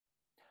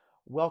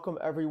Welcome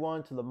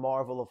everyone to the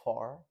Marvel of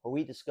Horror, where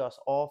we discuss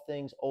all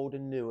things old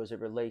and new as it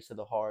relates to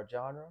the horror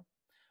genre.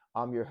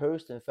 I'm your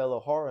host and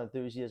fellow horror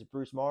enthusiast,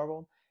 Bruce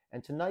Marvel,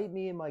 and tonight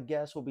me and my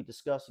guests will be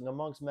discussing,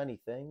 amongst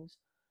many things,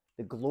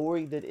 the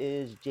glory that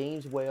is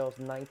James Whale's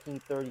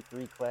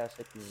 1933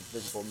 classic, The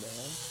Invisible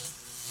Man.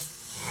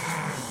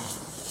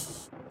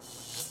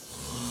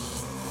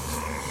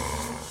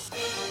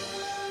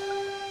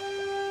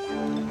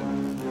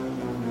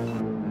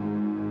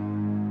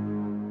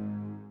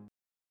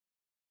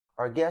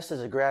 Our guest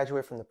is a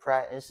graduate from the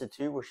Pratt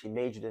Institute, where she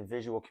majored in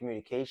visual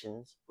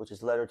communications, which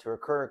has led her to her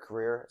current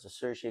career as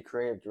associate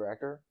creative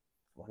director.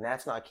 When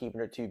that's not keeping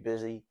her too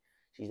busy,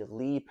 she's a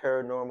lead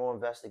paranormal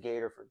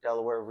investigator for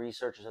Delaware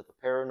Researchers at the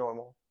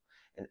Paranormal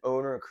and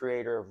owner and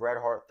creator of Red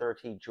Heart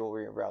 13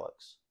 Jewelry and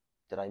Relics.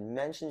 Did I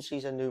mention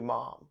she's a new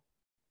mom?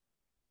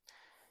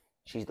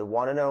 She's the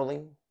one and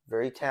only,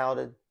 very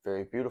talented,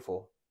 very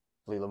beautiful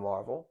Leila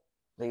Marvel.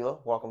 Leila,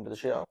 welcome to the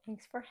show,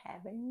 Thanks for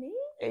having me.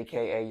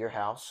 aka your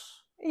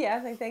house.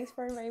 Yeah, thanks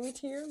for inviting me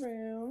to your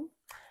room.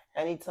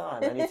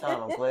 Anytime.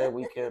 I'm glad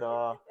we could,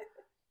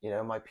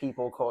 my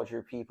people called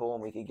your people,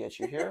 and we could get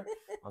you here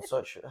on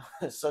such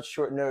such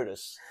short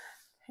notice.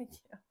 Thank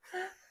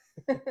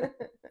you.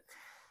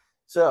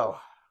 So,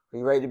 are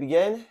you ready to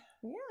begin?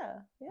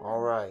 Yeah. All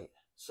right.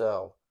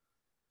 So,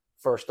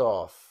 first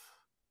off,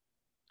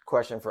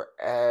 question for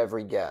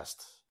every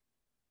guest.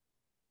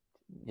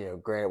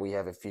 Granted, we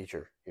have a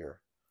feature here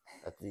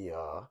at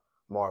the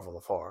Marvel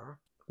of Horror.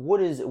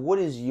 What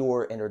is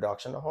your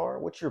introduction to horror?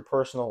 What's your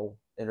personal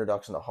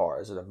introduction to horror?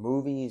 Is it a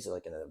movie? Is it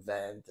like an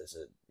event? Is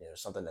it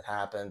something that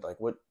happened? Like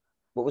what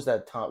was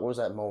that time? What was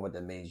that moment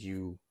that made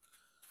you?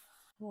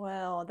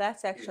 Well,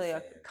 that's actually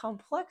a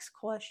complex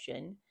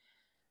question.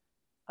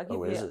 I'll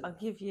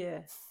give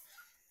you,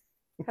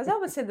 because I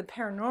would say the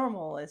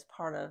paranormal is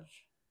part of,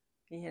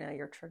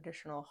 your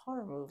traditional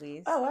horror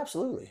movies. Oh,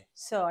 absolutely.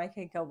 So I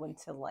could go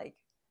into like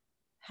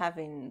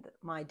having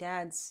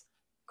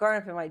growing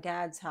up in my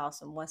dad's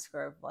house in West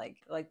Grove, like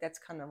that's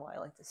kind of why I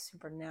like the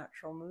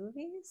supernatural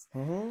movies.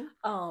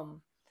 Mm-hmm.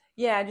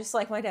 Yeah, just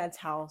like my dad's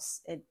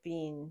house, it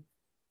being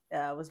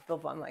was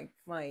built by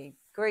my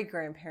great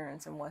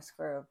grandparents in West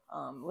Grove.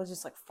 It was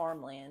just like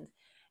farmland,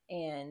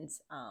 and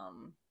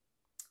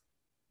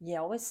yeah,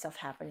 always stuff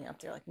happening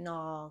up there, like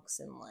knocks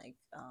and like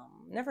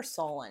never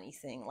saw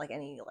anything like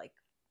any like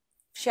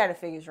shadow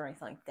figures or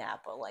anything like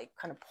that, but like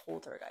kind of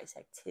poltergeist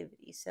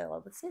activity. So I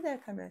would say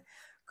that kind of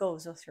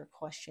goes with your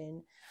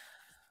question.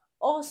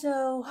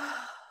 Also,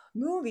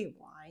 movie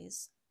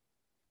wise,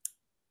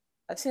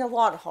 I've seen a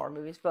lot of horror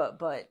movies, but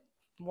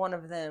one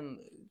of them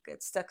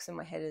that sticks in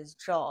my head is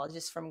Jaws,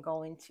 just from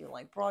going to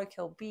like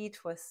Broadkill Beach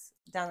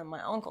down at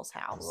my uncle's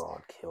house.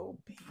 Broadkill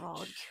Beach.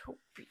 Broadkill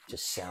Beach. It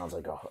just sounds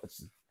like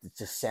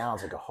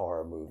a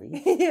horror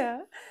movie.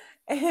 Yeah,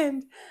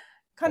 and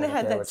kind of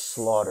had that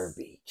Slaughter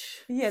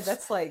Beach. Yeah,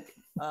 that's like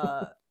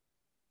the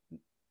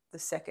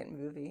second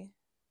movie.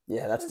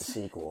 Yeah, that's the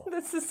sequel.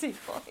 That's the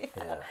sequel.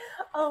 Yeah.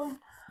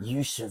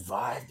 You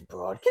survived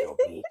Broadkill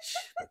Beach,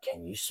 but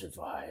can you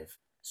survive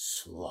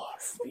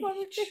Slaughter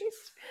Beach?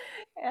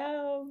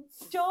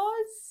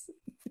 Jaws.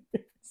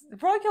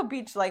 Broadkill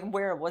Beach, like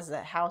where it was,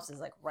 the house is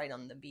like right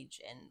on the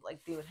beach, and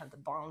like they would have the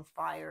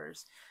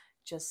bonfires,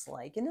 just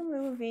like in a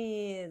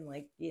movie, and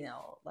like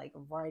like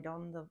right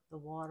on the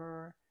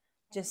water.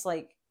 Just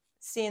like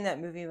seeing that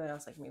movie when I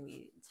was like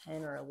maybe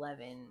 10 or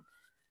 11,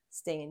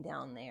 staying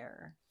down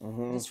there,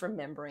 just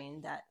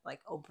remembering that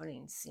like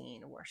opening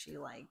scene where she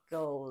like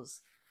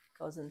goes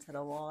into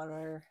the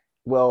water.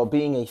 Well,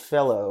 being a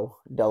fellow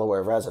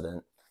Delaware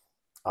resident,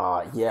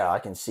 yeah, I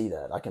can see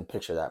that. I can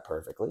picture that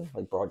perfectly.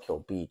 Like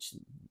Broadkill Beach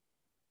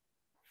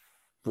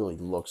really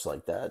looks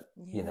like that,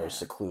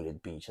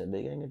 secluded beach in the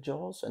beginning of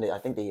Jaws, and I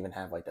think they even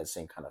have like that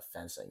same kind of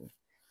fencing.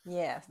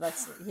 Yeah,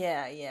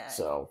 yeah.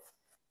 So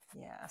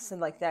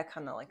like that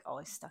kind of like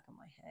always stuck in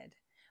my head.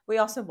 We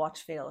also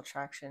watched Fatal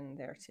Attraction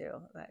there too.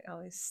 That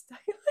always stuck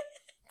in my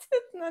head.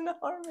 It's not a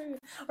horror movie,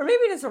 or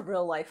maybe it is a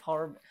real life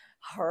horror.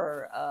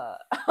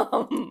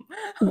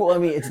 Well, I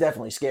mean, it's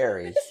definitely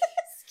scary.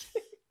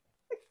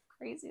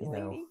 Crazy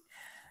lady.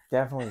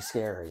 Definitely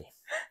scary.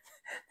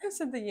 Those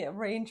are the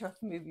range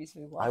of movies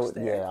we watched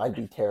there. Yeah, I'd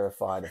be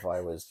terrified if I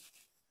was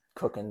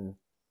cooking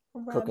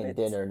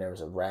dinner and there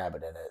was a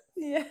rabbit in it.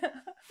 Yeah.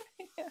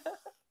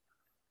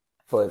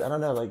 But I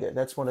don't know, like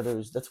that's one of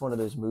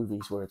those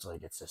movies where it's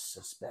like it's a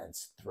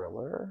suspense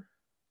thriller,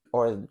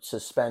 or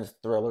suspense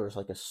thriller is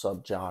like a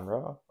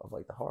subgenre of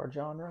like the horror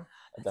genre.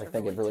 I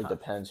think it really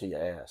depends who you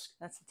ask.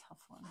 That's a tough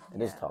one.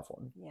 It is a tough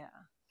one. Yeah.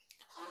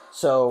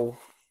 So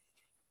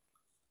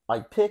I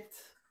picked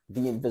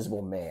The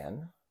Invisible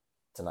Man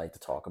tonight to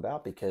talk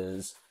about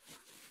because,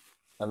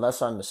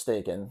 unless I'm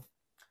mistaken,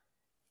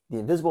 The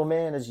Invisible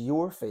Man is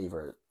your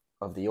favorite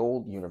of the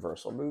old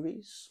Universal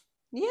movies.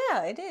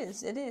 Yeah, it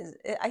is.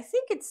 I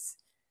think it's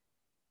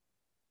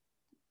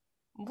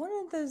one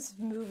of those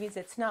movies.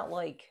 It's not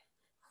like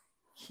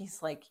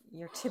he's like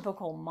your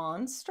typical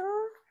monster.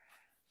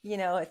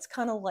 It's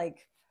kind of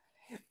like,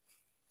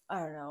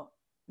 I don't know,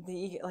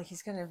 like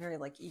he's kind of very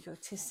like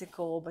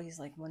egotistical, but he's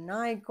like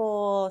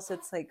maniacal. So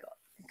it's like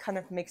kind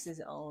of makes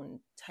his own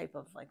type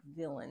of like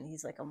villain.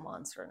 He's like a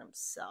monster in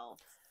himself.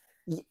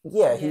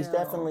 Yeah, You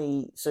know.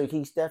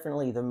 he's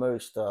definitely the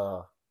most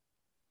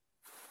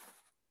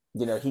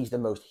he's the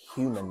most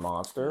human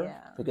monster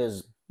Yeah.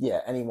 because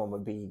yeah, anyone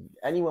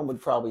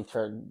would probably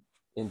turn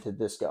into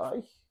this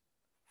guy.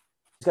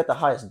 He's got the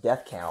highest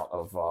death count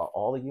of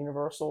all the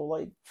Universal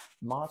like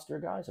monster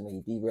guys. I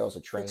mean, he derails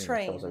a The train and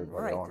kills train,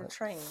 everybody right? on The it.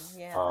 train,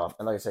 yeah.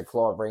 And like I said,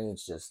 Claude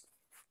Rains just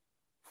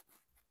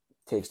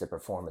takes the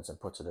performance and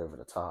puts it over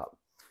the top.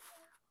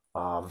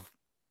 Um,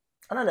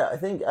 I don't know. I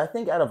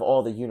think out of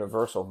all the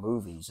Universal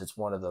movies, it's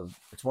one of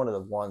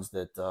the ones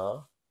that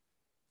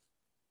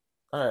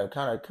I don't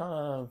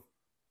know,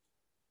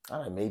 I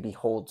don't know, maybe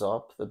holds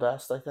up the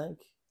best. I think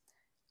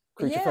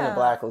Creature from the Yeah,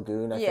 Black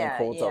Lagoon, I think yeah,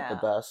 holds up the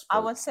yeah. best. I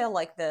But would say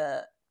like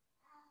the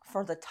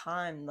for the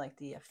time, like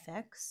the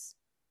effects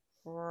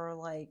were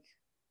like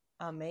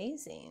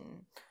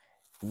amazing.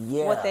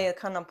 What yeah, they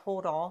kind of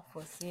pulled off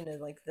was,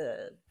 like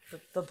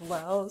the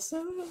blouse.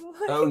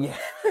 oh yeah.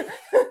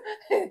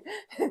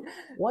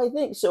 Well, I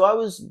think so. I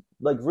was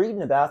like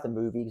reading about the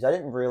movie because I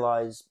didn't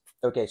realize.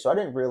 Okay, so I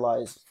didn't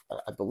realize.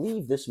 I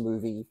believe this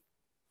movie,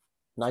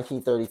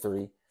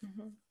 1933,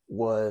 Mhm.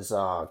 was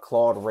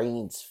Claude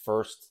Rains'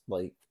 first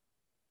like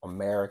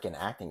American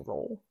acting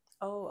role.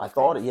 Oh, I okay.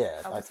 thought,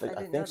 yeah, I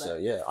I didn't know think so.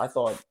 that. Yeah, I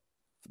thought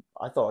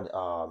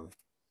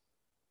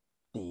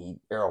the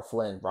Errol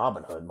Flynn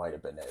Robin Hood might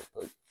have been it,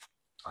 but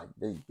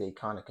they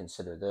kind of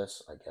consider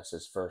this, I guess,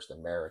 his first Who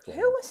American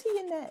was he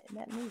in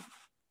that movie?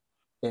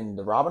 in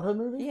the Robin Hood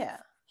movie. Yeah.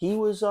 He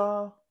was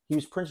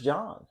Prince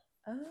John.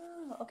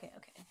 Oh, okay,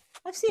 okay.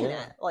 I've seen Yeah.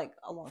 that like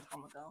a long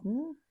time ago.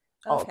 Mhm.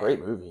 Oh, Okay. great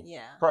movie.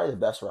 Yeah. Probably the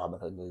best Robin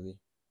Hood movie.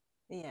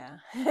 Yeah.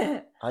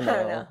 I I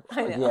don't know. know.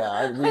 I know.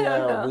 Yeah, we I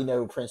don't know. know. We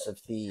know Prince of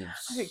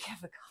I think Thieves.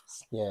 Kevin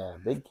Costner. Yeah,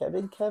 big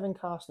Kevin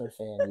Costner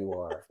fan you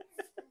are.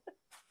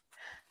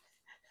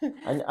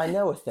 I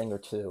know a thing or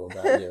two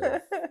about you.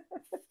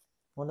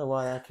 Wonder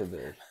why that could be.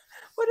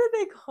 What did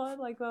they call it?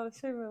 Like, well, I was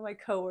sharing with my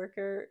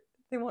coworker.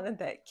 They wanted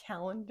that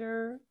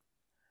calendar.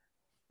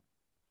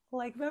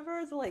 Like, remember,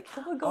 it's like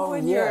it would go Oh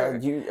in yeah, your.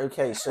 you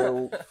okay?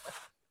 So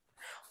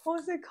What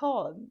was it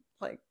called?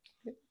 Like,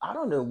 I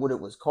don't know what it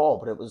was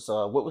called, but it was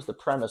what was the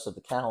premise of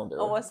the oh, calendar?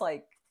 it's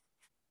like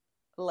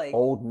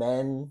Old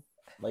men,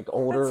 like that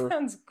older,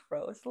 sounds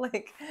gross.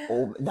 Like,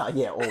 old, not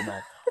yeah, old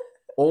men,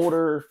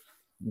 older,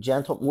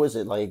 gentle. Was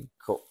it like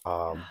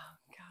oh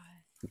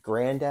god.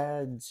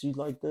 granddads you'd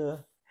like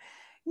to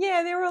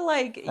Yeah, they were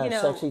like, have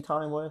sexy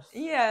time with?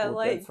 yeah, Or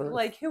Bedford?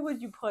 like who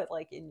would you put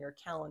like in your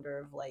calendar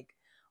of like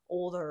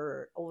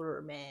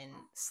older men,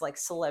 like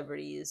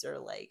celebrities or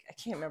like I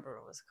can't remember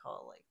what it was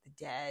called, like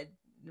the dad.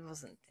 It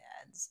wasn't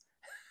dads.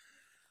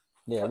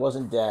 Yeah, it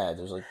wasn't dads.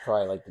 It was like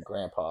probably like the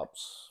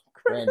grandpops,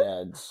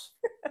 granddads.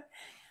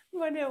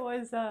 But it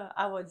was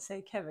I would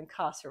say Kevin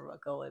Costner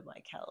would go in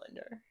my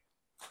calendar.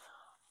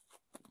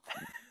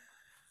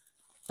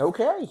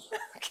 Okay.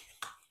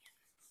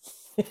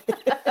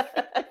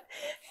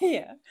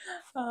 Yeah.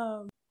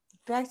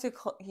 Back to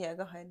yeah,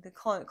 go ahead. The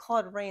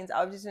Claude Rains.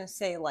 I was just gonna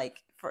say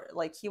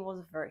like he was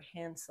a very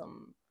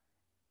handsome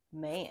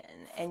man,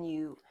 and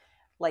you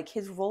like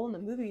his role in the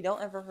movie. You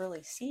don't ever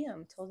really see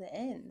him till the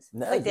end.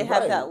 No, Like they you're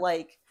have right. that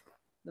like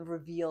the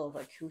reveal of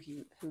like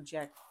who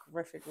Jack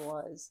Griffith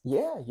was.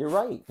 Yeah, you're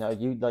right. Now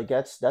you like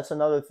that's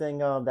another thing.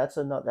 That's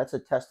a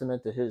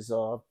testament to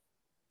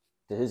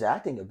his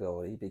acting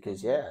ability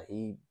because Hmm. yeah,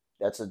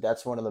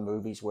 that's one of the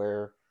movies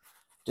where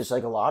just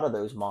like a lot of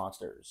those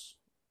monsters,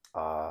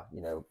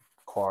 you know,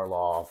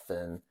 Karloff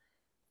and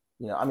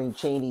I mean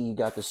Cheney, you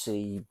got to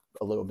see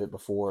a little bit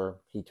before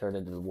he turned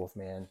into the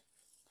Wolfman.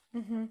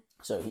 Hmm.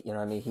 So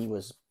I mean, he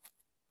was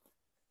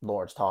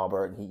Lawrence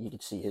Talbot, and you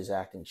could see his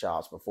acting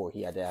chops before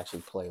he had to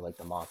actually play like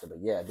the monster. But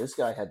yeah, this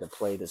guy had to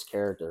play this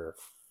character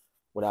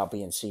without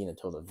being seen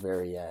until the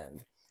very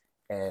end,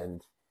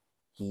 and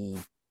he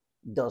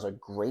does a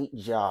great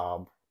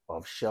job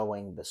of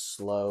showing the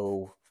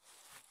slow,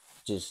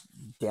 just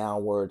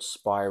downward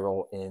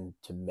spiral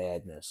into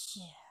madness.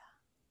 Yeah.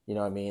 You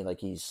know what I mean? Like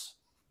he's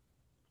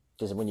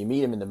because when you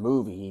meet him in the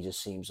movie, he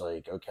just seems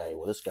like okay,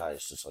 well, this guy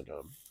is just like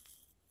a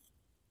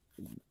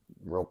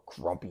real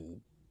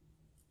grumpy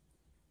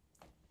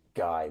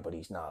guy, but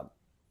he's not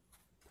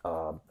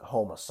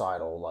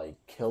homicidal like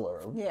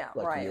killer Yeah.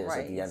 like he Right. is at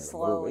Right. the He's end of the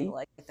slowly movie.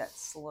 like that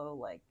slow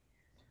like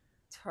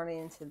turning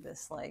into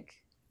this like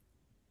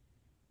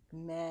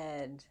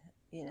mad,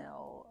 you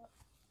know,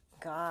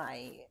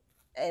 guy.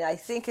 And I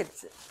think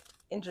it's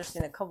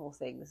interesting a couple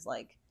things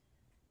like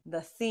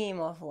the theme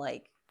of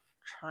like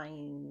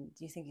trying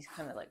do you think he's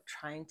kind of like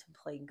trying to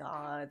play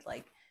God,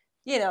 like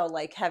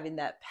like having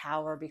that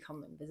power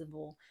become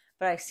invisible.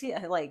 But I see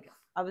like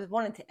I was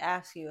wanting to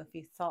ask you if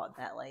you thought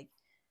that like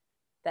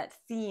that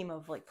theme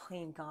of like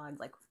playing God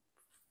like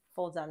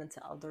folds out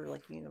into other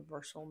like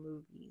universal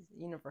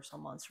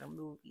monster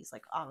movies,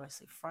 like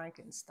obviously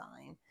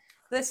Frankenstein.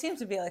 That seems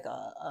to be like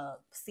a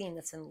theme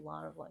that's in a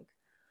lot of like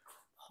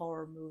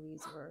horror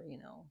movies where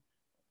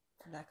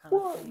that kind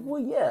of Well, thing.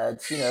 well, yeah.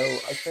 It's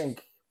I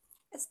think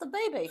It's the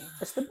baby.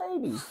 it's the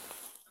baby.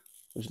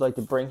 Would you like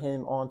to bring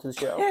him onto the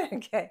show?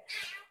 Okay.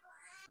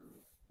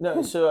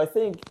 No. So I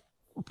think.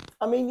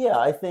 I mean, yeah.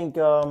 I think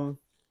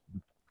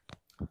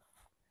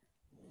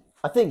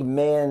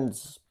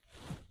man's.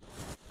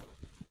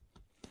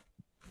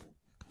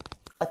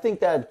 I think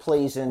that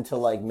plays into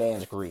like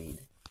man's greed.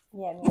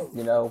 Yeah.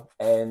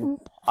 And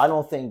I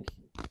don't think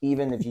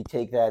even if you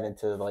take that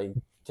into like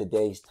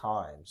today's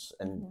times,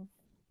 and Mm-hmm.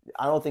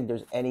 I don't think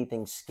there's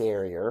anything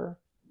scarier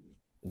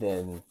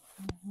than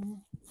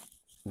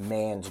Mm-hmm.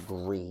 man's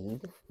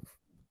greed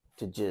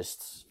to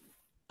just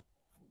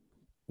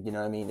what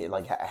I mean,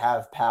 like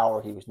have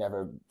power he was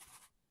never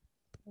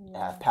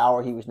Yeah. have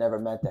power he was never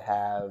meant to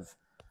have,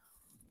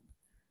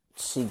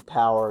 seek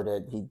power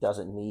that he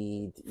doesn't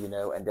need,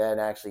 and then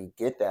actually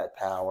get that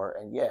power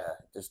and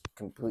just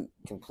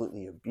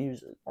completely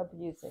abuse it,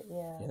 Abuse it.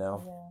 Yeah. you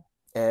know.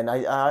 Yeah. And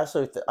I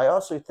also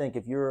think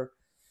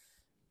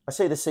I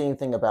say the same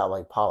thing about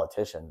like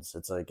politicians.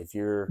 It's like if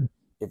you're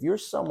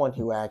someone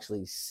who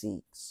actually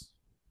seeks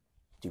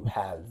to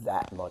have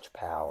that much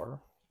power,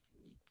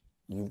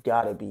 you've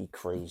got to be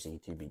crazy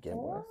to begin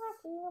with.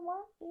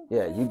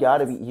 Yeah, you got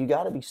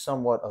to be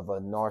somewhat of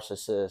a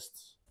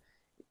narcissist.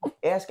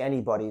 Ask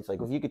anybody. It's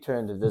like if you could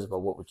turn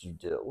invisible, what would you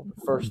do?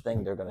 The first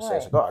thing they're going to say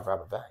is Right. like, "Oh, I'd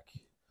rob a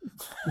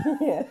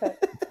Yeah. bank."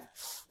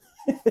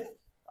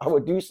 I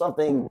would do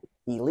something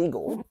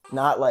illegal,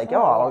 not like,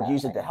 "Oh, Oh I'll yeah.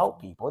 use it to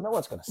help people." No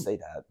one's going to say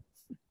that.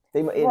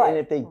 And Right.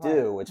 if they Right.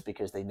 do, it's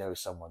because they know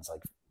someone's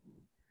like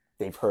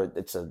they've heard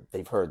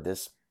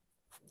this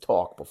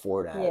talk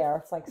before that. Yeah, or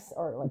it's like,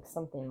 or like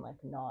something like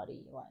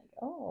naughty, like,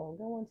 oh,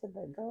 go into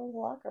the girls'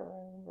 locker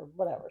room or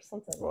whatever,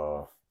 something,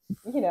 Well,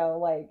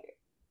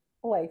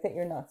 like that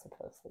you're not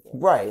supposed to do.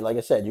 right, like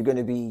I said, you're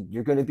gonna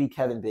be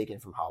Kevin Bacon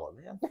from Hollow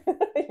Man.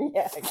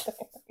 Yeah,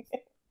 exactly.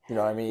 You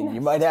know what I mean?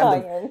 You Nice might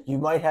have the tie-in. you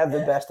might have the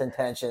best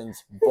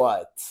intentions,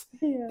 but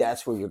Yeah.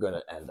 that's where you're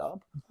gonna end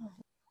up.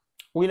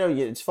 Well,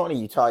 it's funny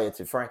you tie it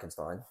to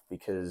Frankenstein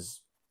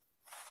because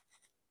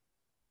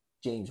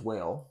James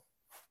Whale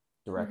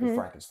directed Hmm.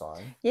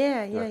 Frankenstein,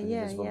 Yeah, yeah, directed yeah,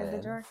 Invisible yeah. The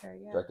Man, director,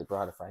 yeah. directed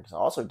Bride of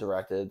Frankenstein, also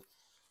directed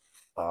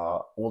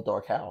Old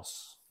Dark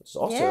House. It's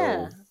Yeah.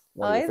 also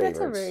one of your That's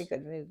a very favorites.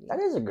 good movie. That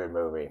is a good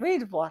movie. We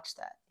need to watch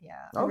that.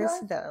 Yeah, I haven't Okay.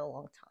 seen that in a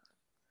long time.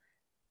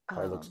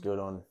 Probably looks good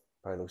on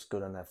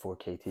that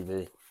 4K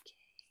TV.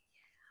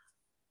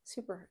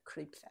 Super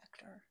creep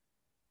factor.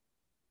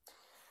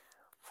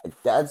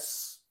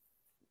 That's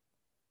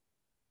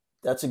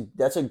that's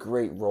a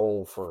great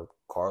role for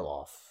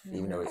Karloff,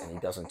 even though he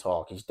doesn't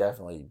talk. He's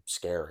definitely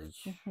scary.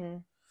 Mm-hmm.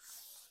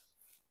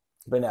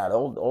 But now, the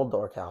old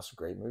Dark House is a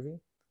great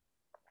movie.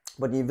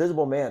 But The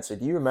Invisible Man. So,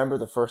 do you remember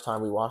the first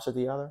time we watched it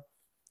together?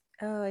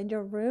 In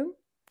your room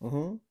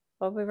Mm-hmm.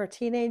 while we were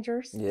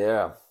teenagers.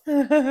 Yeah.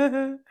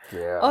 Oh,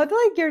 Yeah.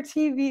 like your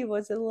TV,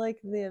 was it like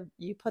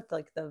you put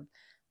like the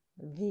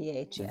The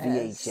VHS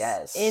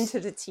VHS. into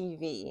the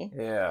TV?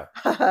 Yeah.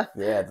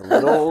 Yeah. The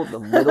little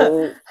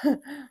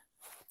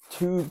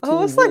tube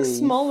Oh, it's like TV.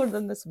 smaller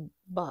than this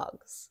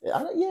box.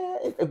 Yeah.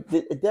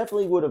 It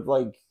definitely would have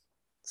like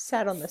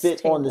Sat on this fit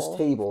table. on this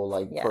table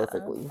like Yeah.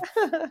 perfectly.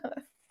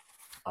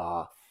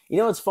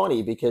 It's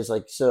funny because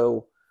like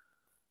so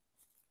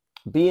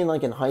being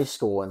like in high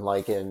school and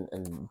like and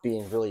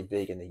being really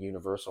big in the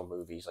Universal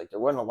movies, like there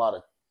wasn't a lot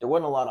of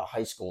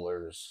high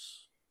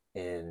schoolers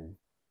in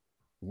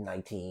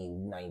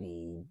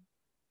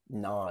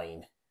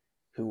 1999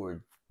 who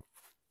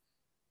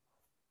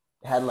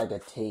had like a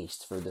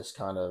taste for this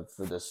kind of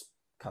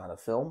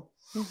film.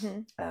 Mm-hmm.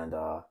 And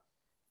I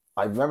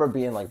remember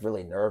being like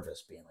really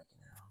nervous, being like,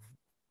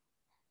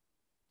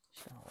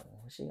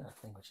 what's she gonna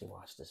think when she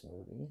watched this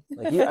movie?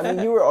 Like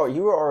you were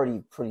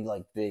already pretty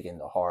like big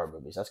into horror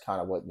movies. That's kind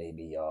of what made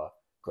me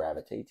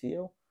gravitate to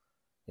you.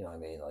 You know what I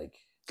mean? Like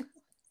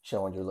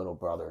showing your little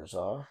brothers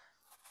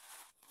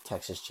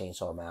Texas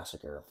Chainsaw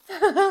Massacre.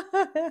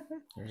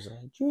 There's a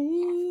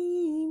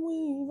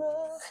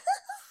Dreamweaver.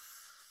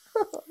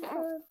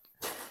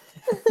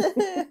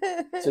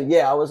 So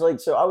yeah, I was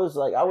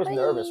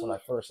nervous when I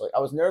first I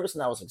was nervous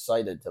and I was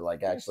excited to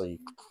like actually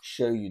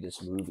show you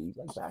this movie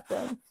like back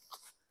then.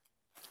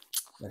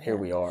 And here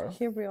we are.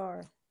 Here we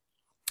are.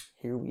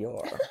 Here we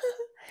are.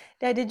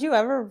 Dad, did you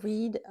ever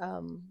read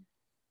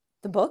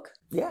the book?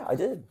 Yeah, I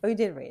did. Oh, you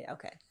did read it.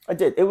 Okay. I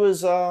did. It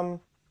was I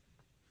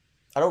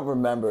don't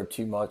remember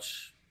too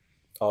much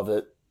of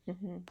it.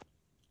 Mm-hmm.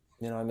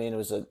 You know what I mean? It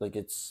was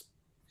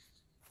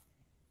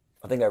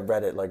I think I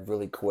read it like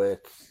really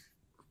quick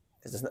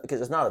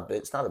because it's not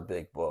a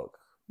big book,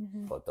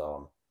 Mm-hmm. but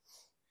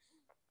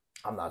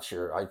I'm not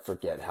sure. I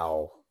forget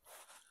how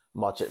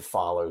much it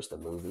follows the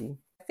movie.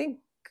 I think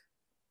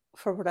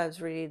for what I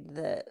was reading,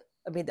 the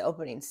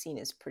opening scene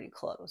is pretty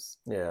close.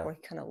 Yeah. Where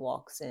he kind of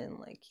walks in,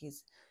 like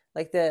he's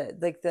like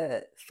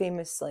the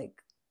famous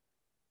like.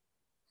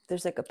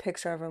 There's like a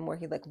picture of him where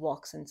he like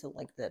walks into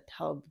like the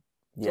pub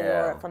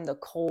door from the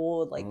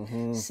cold, like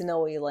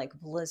snowy, like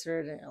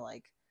blizzard, and you're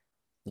like,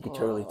 you can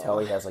totally tell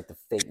he has like the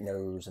fake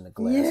nose and the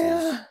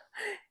glasses.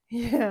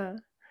 Yeah,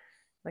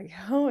 Like,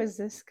 who is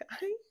this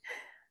guy?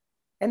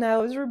 And I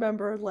always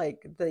remember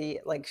like the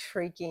like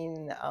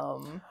shrieking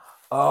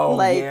Oh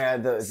like yeah,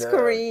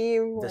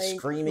 scream the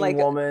screaming like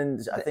woman.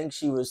 I the, think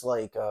she was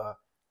like.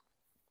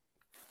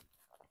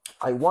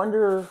 I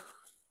wonder.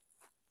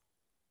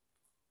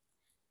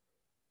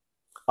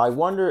 I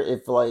wonder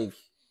if like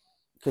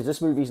because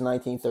this movie's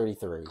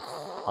 1933.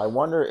 I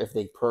wonder if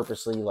they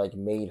purposely like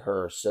made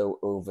her so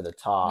over the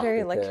top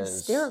very like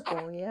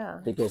hysterical, yeah.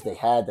 because they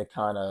had to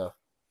kind of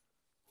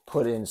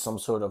put in some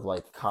sort of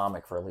like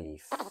comic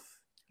relief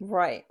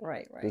Right,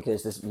 right, right.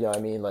 because this, you know what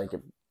I mean, like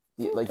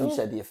you Oh,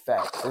 said, the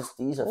effects,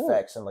 these oh,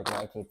 effects in like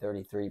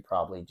 1933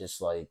 probably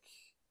just like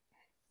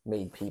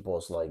made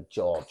people's like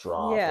jaw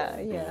drop yeah,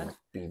 and yeah,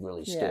 be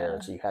really yeah.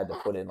 scared. So you had to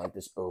put in like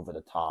this over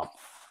the top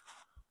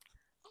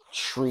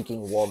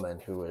shrieking woman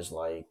who was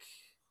like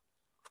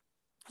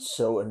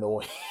so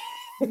annoying.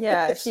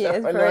 Yeah, she So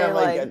is annoying. very I'm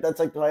like like, that's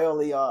like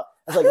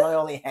my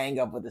only hang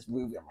up with this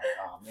movie. I'm like,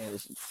 oh man,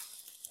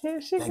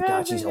 here she thank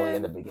God goes she's only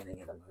in the again.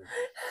 beginning of the movie.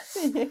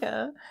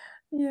 Yeah.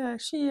 Yeah,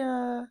 she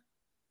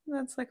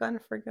that's like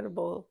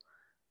unforgettable.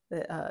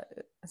 The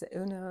is it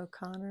Una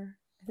O'Connor?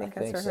 I I think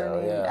that's think her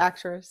so. name, Yeah.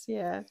 actress.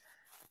 Yeah.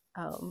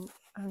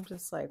 I'm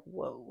just like,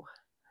 whoa.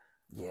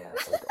 Yeah.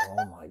 It's like,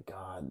 oh my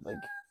God. Like,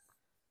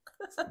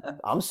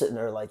 I'm sitting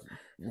there like,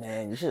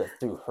 man, you should have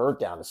threw her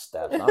down the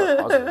steps, not her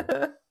husband.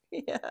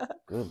 Yeah.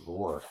 Good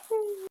Lord.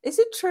 Is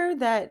it true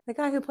that the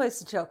guy who plays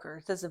the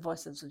Joker does the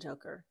voice of the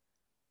Joker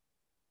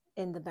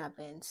in the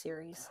Batman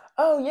series?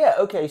 Oh yeah.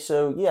 Okay.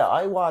 So yeah,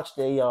 I watched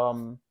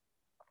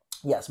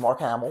yes, Mark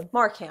Hamill.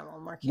 Mark Hamill.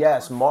 Mark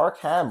Yes, Hamill. Mark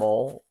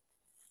Hamill.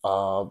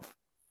 Uh,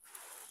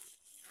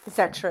 Is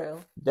that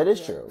true? that is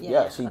Yeah. true. Yeah.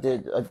 Yes, Yeah. he Okay.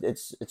 did.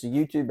 It's a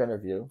YouTube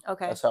interview.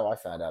 Okay. That's how I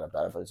found out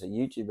about it. But it's a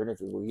YouTube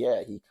interview where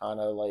yeah, he kind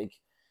of like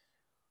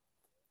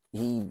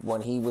he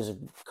when he was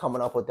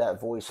coming up with that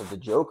voice of the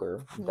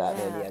Joker,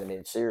 Batman the Yeah.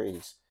 animated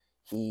series,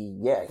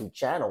 he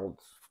channeled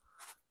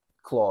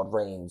Claude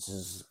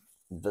Rains'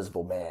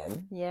 Invisible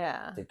Man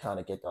Yeah. to kind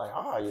of get like,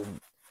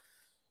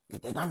 you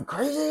think I'm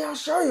crazy? I'll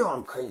show you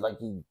I'm crazy. Like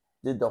he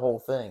did the whole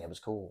thing. It was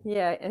cool.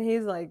 Yeah. And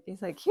he's like,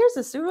 here's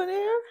a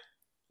souvenir.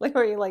 Like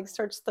where he like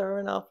starts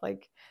throwing up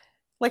like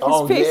his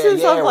Oh yeah, faces of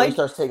yeah. Where he like,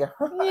 starts taking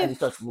yeah, and he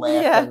starts yeah.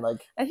 laughing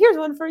like, And here's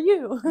one for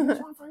you. here's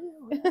one for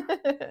you.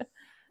 Yeah.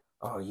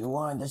 Oh, you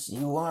want this?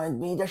 You wanted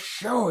me to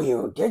show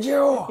you, did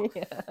you?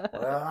 Yeah.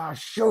 Well, I'll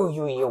show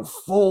you, you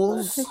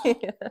fools. Yeah.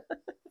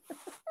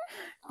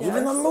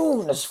 Even the Yes.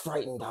 moon is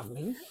frightened of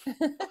me.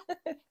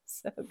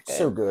 So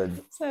So good.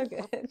 good. So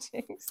good,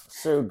 Jinx.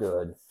 So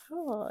good.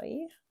 Oh,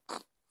 yeah.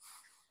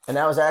 And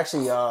that was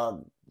actually,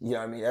 you know,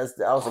 I mean, that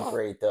was a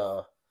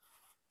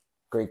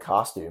great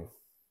costume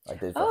I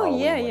did for Oh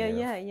yeah, Halloween one yeah, year.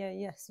 yeah, yeah,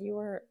 yes. You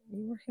were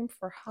him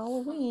for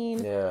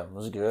Halloween. Yeah, it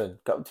was good.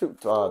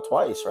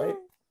 Twice, right?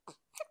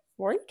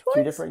 Were you twice?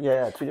 Two different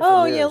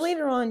Oh yeah, years.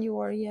 later on you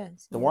were,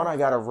 yes. The Yeah. one I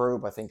got a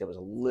robe, I think that was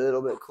a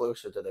little bit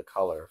closer to the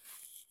color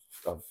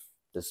of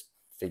this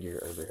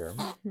figure over here.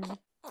 Mhm.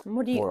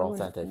 What do you More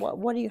authentic.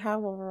 what do you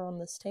have over on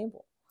this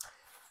table?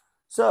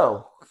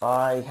 So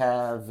I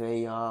have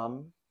a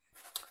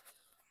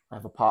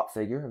pop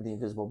figure of the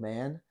Invisible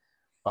Man.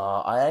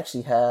 I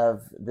actually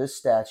have this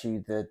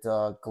statue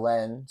that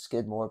Glenn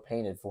Skidmore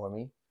painted for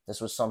me. This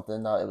was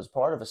something. It was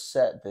part of a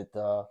set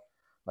that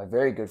my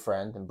very good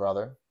friend and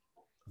brother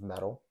of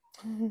metal,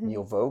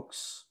 Neil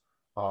Vokes,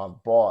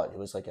 bought. It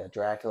was like a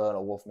Dracula and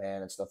a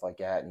Wolfman and stuff like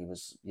that. And he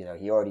was, you know,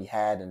 he already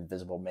had an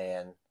Invisible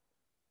Man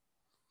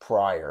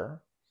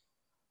prior,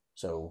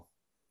 so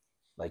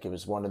like it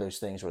was one of those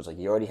things where it's like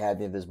he already had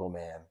the Invisible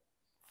Man,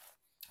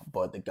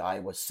 but the guy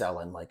was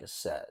selling like a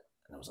set.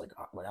 And I was like,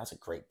 oh, well, that's a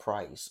great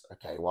price.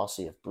 Okay, well, I'll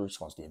see if Bruce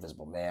wants the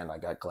Invisible Man. I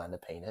got Glenn to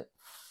paint it.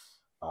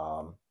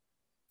 Um,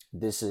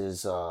 this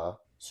is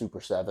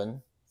Super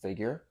 7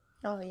 figure.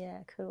 Oh yeah,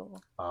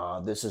 cool.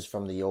 This is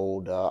from the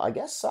old, I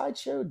guess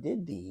Sideshow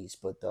did these,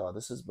 but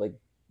this is like,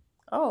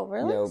 Oh, you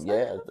really? know,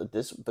 yeah,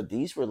 but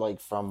these were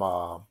like from,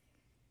 I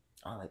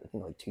don't know, I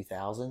think like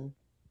 2000.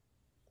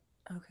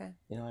 Okay.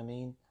 You know what I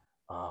mean?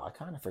 I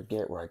kind of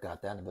forget where I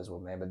got that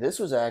Invisible Man, but this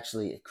was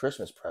actually a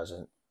Christmas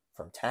present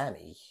from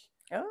Tammy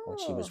when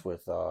she Oh. was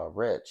with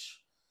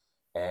Rich.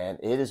 And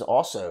it is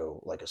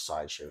also like a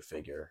sideshow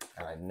figure,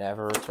 and I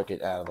never took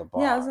it out of the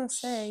box. Yeah, I was gonna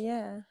say,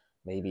 yeah.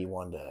 Maybe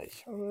one day.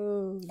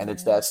 Oh, And yeah.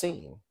 it's that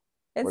scene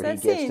It's where that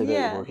scene,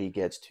 yeah. where he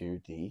gets to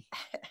the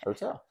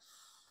hotel.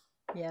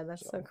 Yeah,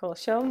 that's so cool.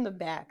 Show him the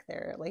back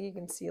there. Like you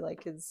can see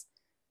like his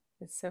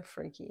it's so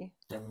freaky.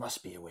 There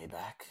must be a way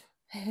back.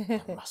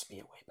 There must be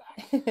a way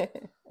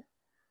back.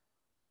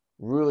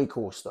 Really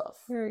cool stuff.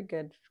 Very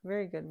good.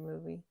 Very good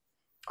movie.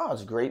 Oh,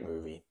 it's a great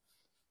movie.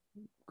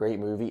 Great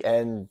movie.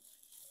 And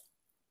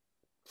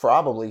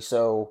probably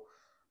so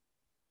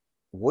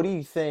what do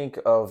you think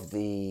of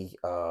the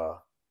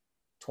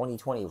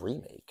 2020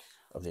 remake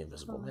of The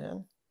Invisible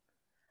Man?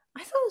 I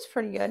thought it was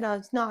pretty good. Now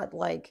it's not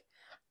like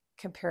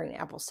comparing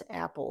apples to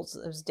apples.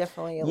 It was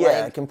definitely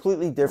Yeah, like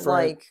completely different.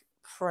 like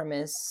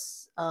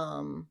premise.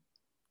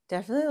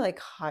 Definitely like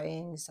high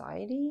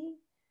anxiety.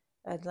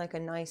 And like a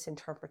nice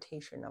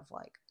interpretation of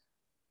like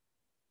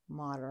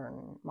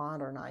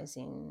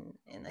modernizing,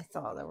 and I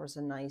thought there was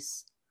a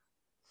nice,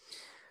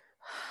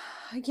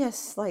 I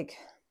guess, like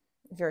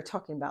if you're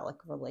talking about like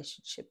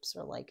relationships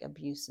or like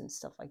abuse and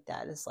stuff like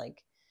that, is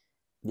like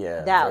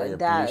Yeah, very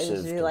that is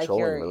abusive, like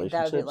controlling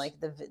that would be relationships. like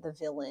the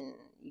villain.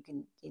 You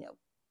can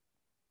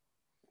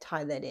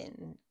tie that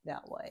in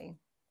that way.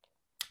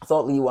 I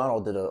thought Lee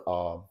Wannell did a.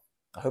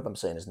 I hope I'm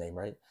saying his name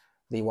right.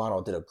 Lee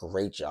Wannell did a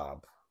great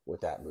job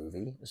with that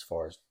movie as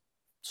far as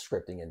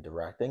scripting and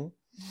directing.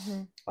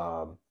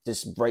 Mm-hmm.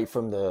 Just right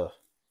from the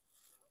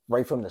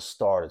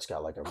start, it's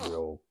got like a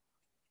real,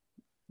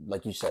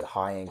 like you said,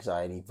 high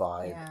anxiety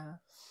vibe. Yeah.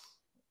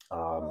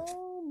 Um,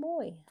 Oh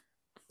boy.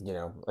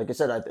 like I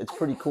said, it's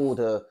pretty cool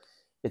to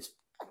it's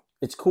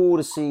it's cool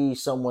to see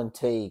someone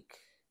take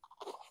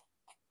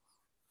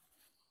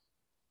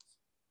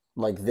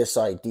like this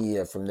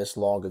idea from this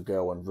long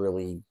ago and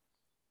really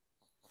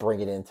bring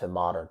it into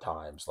modern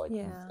times, like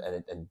Yeah.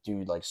 and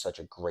do like such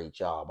a great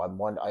job.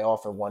 I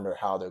often wonder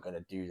how they're going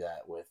to do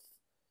that with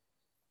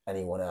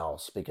anyone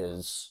else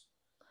because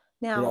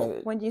you Now, know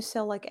when you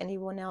say like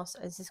anyone else,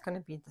 is this going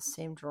to be the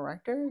same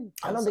director?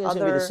 I don't Does think it's going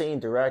to be the other same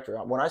director.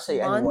 When I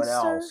say anyone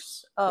else,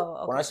 monsters?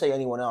 Oh, when I okay. say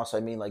anyone else, I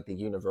mean like the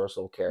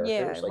Universal Yeah,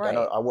 characters. Like right.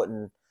 I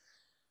wouldn't.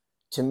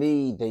 To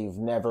me,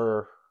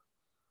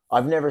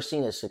 I've never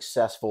seen a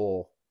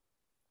successful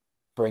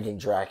bringing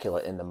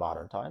Dracula into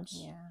modern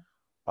times. Yeah.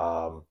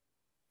 Um,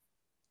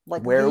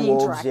 Like the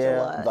Werewolves, yeah,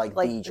 Dracula, like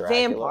like the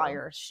Dracula,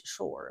 vampires,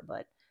 sure,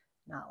 but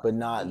not but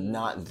like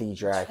not the the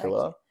Dracula.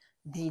 Dracula.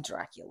 The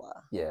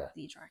Dracula. Yeah,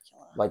 The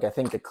Dracula. like I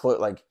think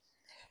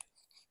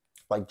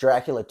like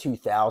Dracula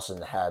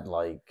 2000 had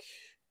like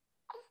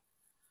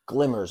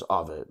glimmers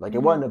of it. Like it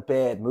Mm-hmm. wasn't a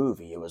bad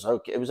movie. It was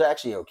okay. It was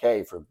actually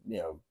okay for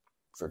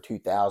for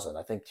 2000.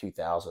 I think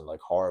 2000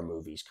 like horror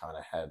movies kind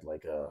of had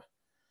like a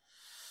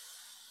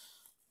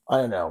I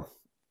don't know.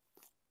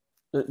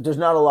 There's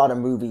not a lot of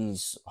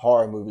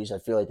horror movies. I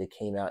feel like that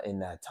came out in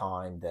that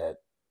time that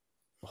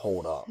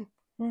hold up.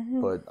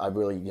 Mm-hmm. But I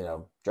really,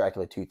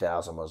 Dracula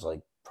 2000 was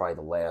like probably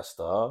the last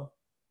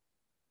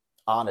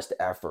honest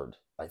effort.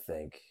 I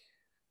think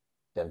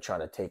them trying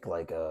to take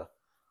like a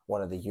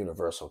one of the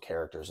universal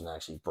characters and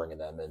actually bringing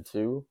them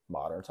into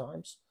modern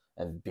times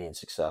and being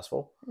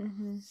successful.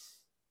 Mm-hmm.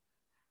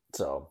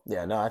 So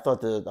yeah, no, I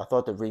thought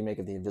the remake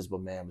of the Invisible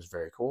Man was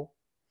very cool.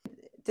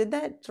 Did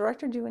that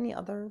director do any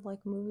other like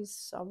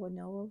movies I would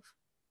know of?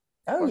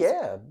 Oh Or is it,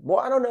 yeah. Well,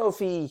 I don't know if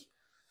he.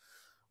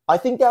 I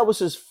think that was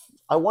his.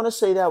 I want to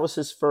say that was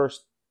his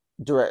first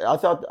direct.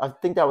 I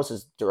think that was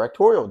his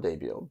directorial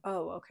debut.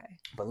 oh, okay.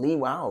 But Lee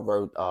Wow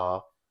wrote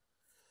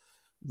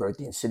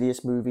the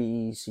Insidious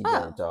movies. He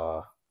wrote.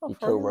 Oh, oh, He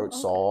for real? co-wrote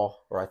Okay. Saw,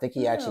 or I think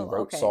he actually Oh,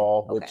 wrote okay.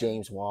 Saw with Okay.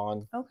 James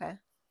Wan. Okay.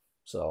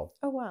 So,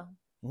 Oh, wow.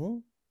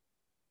 mhm.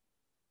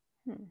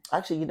 Hmm.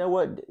 Actually, you know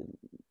what?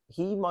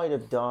 He might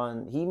have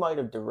done. He might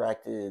have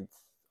directed.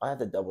 I have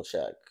to double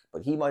check,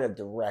 but he might have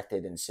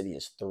directed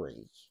Insidious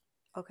 3,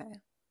 Okay.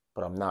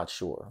 but I'm not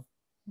sure.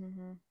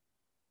 Mm-hmm.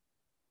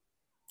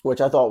 Which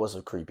I thought was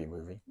a creepy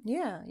movie.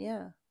 Yeah,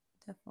 yeah,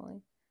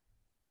 definitely.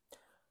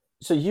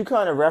 So you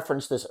kind of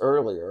referenced this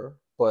earlier,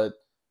 but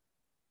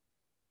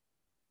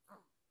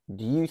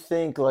do you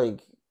think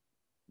like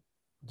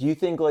do you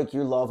think like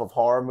your love of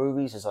horror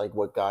movies is like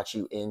what got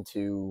you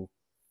into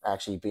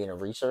actually being a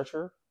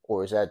researcher,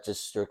 or is that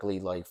just strictly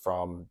like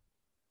from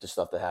the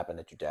stuff that happened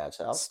at your dad's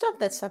house? Stuff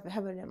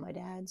happened at my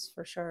dad's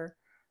for sure.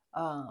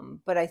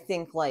 But I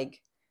think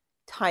like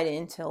tied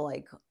into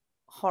like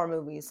horror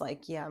movies,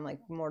 like yeah, I'm like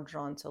more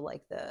drawn to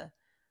like the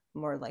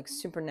more like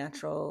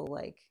supernatural,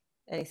 like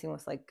anything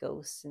with like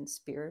ghosts and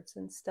spirits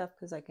and stuff,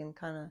 because I can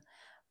kind of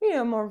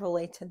more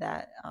relate to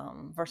that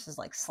versus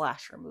like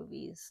slasher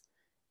movies.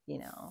 You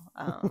know,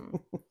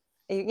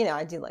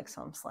 I do like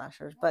some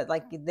slashers, but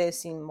like they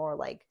seem more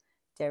like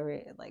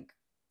very like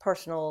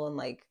personal and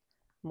like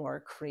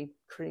more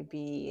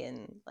creepy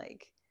and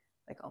like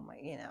oh my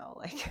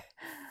like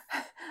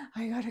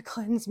I gotta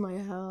cleanse my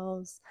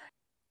house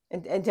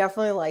and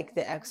definitely like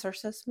the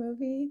Exorcist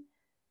movie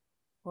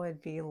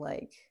would be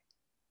like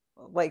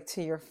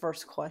to your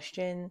first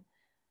question,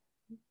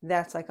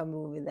 that's like a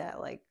movie that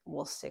like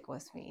will stick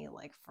with me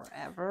like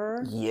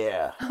forever.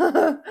 Yeah,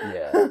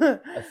 yeah.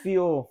 I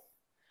feel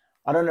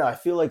I don't know. I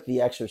feel like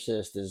The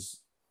Exorcist is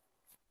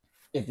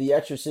if The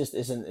Exorcist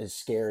isn't as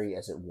scary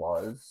as it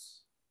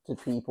was to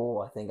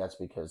people, I think that's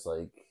because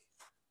like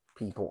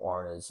people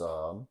aren't as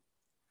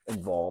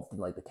involved in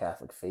like the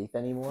Catholic faith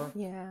anymore.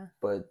 Yeah.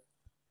 But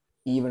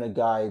even a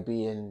guy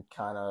being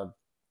kind of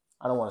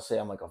I don't want to say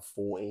I'm like a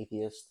full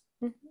atheist,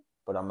 Mhm.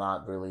 but I'm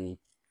not going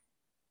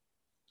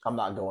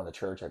to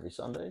church every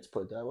Sunday. Let's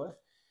put it that way.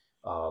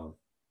 Um,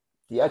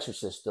 the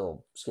Exorcist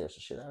still scares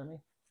the shit out of me.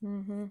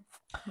 Mhm.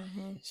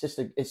 Mhm.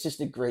 It's just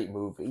a great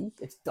movie.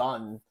 It's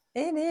done.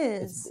 It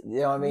It's is.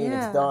 you know what I mean.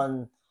 It's Yeah.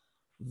 done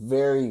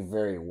very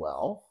very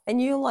well.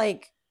 And you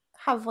like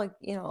have like,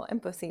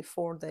 empathy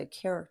for the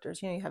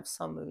characters. You have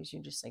some movies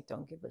you just like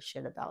don't give a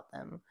shit about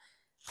them,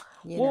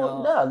 you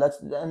Well, know. no, that's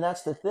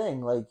the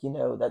thing. Like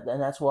that,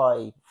 and that's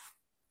why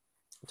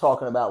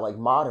talking about like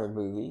modern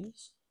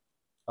movies.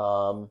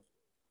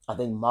 I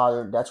think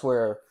modern. That's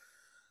where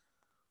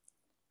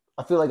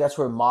I feel like that's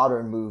where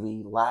modern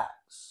movie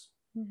lacks.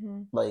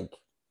 Mm-hmm. Like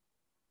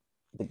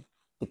the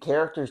the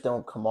characters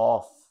don't come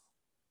off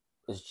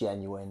as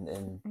genuine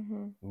in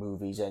Mm-hmm.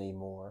 movies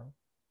anymore.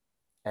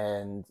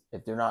 And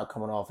if they're not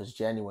coming off as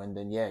genuine,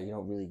 then yeah, you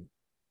don't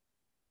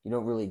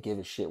really give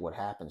a shit what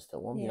happens to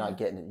them. Yeah.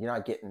 You're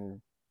not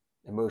getting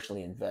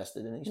emotionally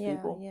invested in these Yeah.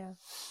 people. Yeah.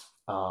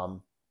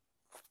 Um,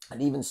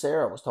 and even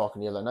Sarah was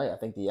talking the other night. I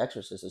think The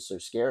Exorcist is so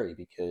scary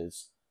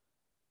because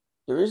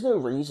there is no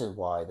reason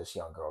why this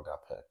young girl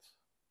got picked.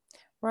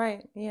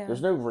 Right. Yeah.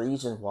 There's no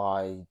reason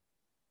why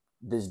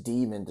this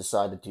demon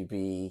decided to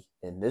be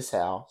in this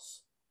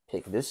house,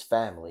 pick this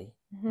family,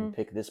 Mm-hmm. and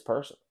pick this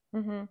person.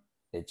 Mm-hmm.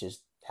 It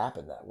just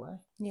happened that way.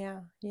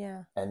 Yeah.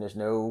 Yeah. And there's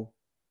no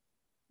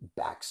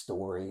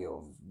backstory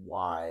of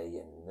why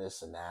and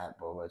this and that,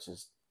 but it's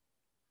just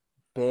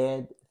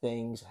bad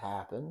things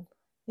happen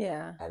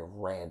Yeah. at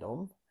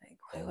random. Like,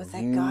 play with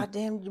and that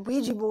goddamn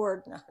Ouija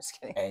board. No, I'm just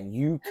kidding. and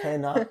you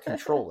cannot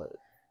control it.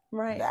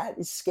 Right. That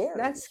is scary.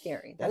 That's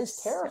scary. That is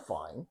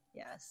terrifying.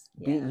 Yes.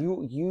 Yeah.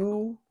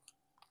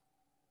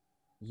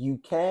 You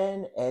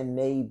can and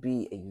may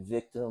be a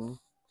victim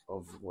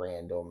of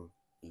random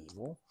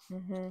evil.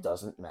 Mm-hmm.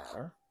 Doesn't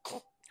matter.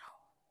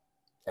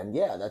 And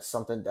yeah, that's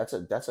something. That's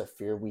a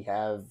fear we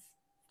have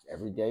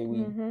every day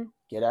we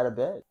get out of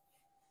bed.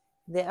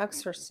 The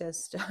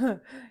Exorcist.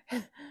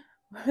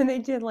 When they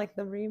did like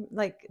the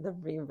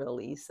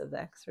re-release of The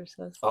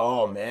Exorcist.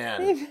 Oh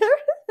man,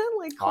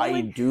 like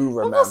I do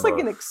remember. Almost like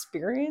an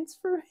experience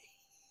for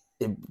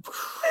me.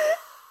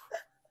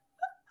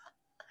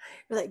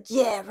 You're like,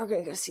 yeah, we're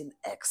gonna go see The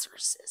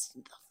Exorcist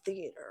in the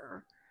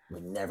theater.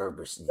 We've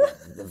never seen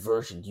the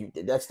version you.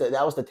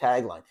 That was the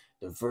tagline.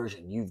 The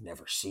version you've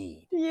never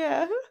seen.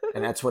 Yeah.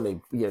 And that's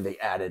when they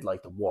added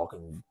like the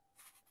walking,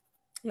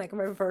 like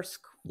reverse,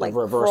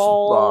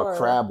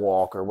 crab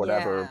walk or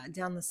whatever. Yeah,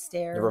 down the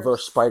stairs. The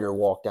reverse spider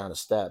walk down the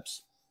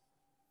steps.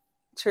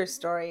 True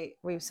story.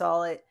 We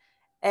saw it,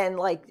 and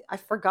like I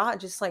forgot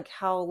just like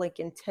how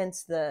like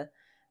intense the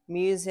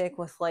music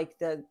with like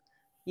the,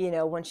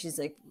 when she's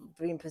like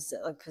being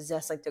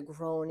possessed, like the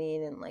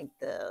groaning and like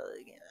the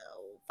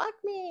fuck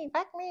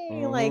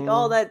me, like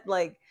all that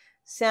like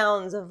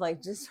sounds of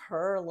like just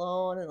her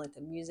alone, and like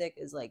the music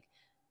is like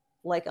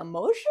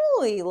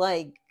emotionally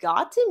like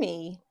got to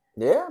me.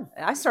 Yeah.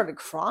 I started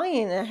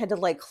crying and I had to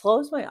like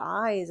close my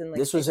eyes and like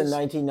this was in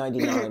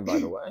 1999 by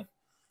the way,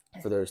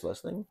 for those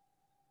listening.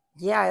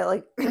 Yeah, I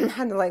like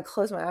had to like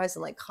close my eyes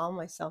and like calm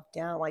myself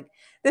down. Like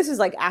this was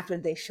like after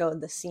they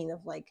showed the scene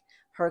of like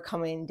her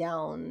coming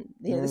down.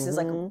 This is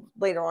like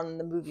later on in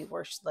the movie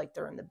where she's like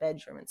they're in the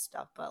bedroom and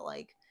stuff, but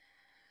like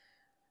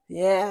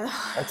yeah.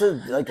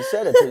 Like I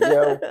said,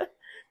 it's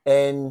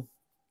and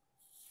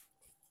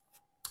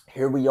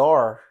here we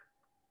are.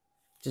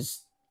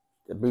 Just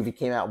the movie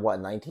came out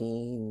what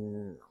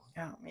 19?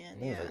 Oh man, I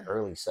think it was like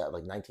early set,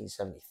 like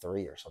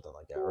 1973 or something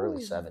like that,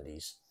 early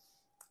 70s.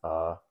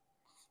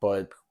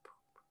 But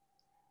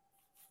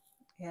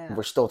yeah,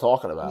 we're still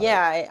talking about it.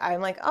 Yeah,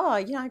 I'm like, oh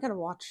yeah, I gotta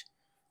watch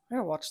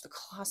the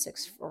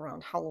classics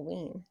around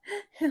Halloween.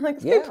 Like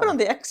they put on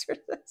The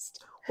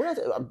Exorcist.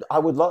 I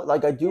would love,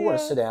 like, I do want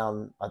to sit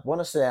down. I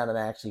want to sit down and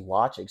actually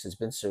watch it because it's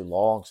been so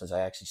long since I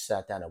actually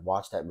sat down and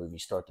watched that movie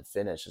start to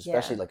finish,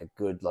 especially like a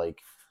good like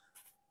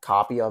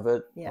copy of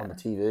it on the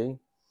TV.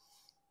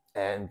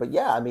 But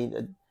yeah, I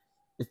mean,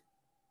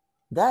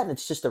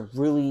 it's just a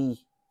really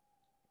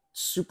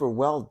super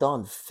well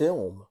done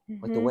film,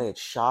 like the way it's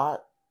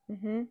shot.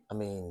 I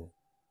mean,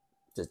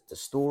 the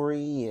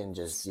story and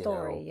just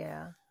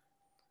yeah.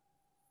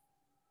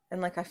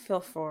 And like I feel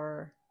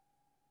for,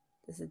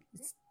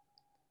 it's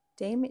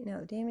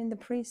Damien the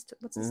priest.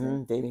 What's his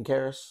name? Damien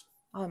Karras.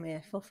 Oh man,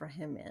 I feel for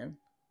him, man.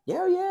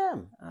 Yeah.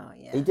 Oh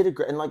yeah. He did a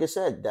great, and like I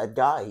said, that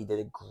guy, he did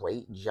a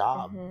great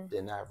job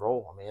in that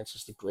role. I mean, it's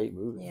just a great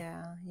movie.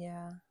 Yeah.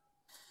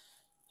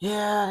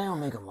 Yeah, they don't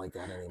make them like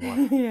that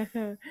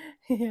anymore.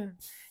 Yeah.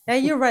 Now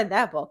you read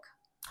that book.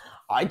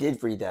 I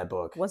did read that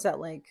book. Was that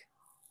like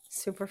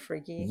super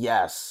freaky?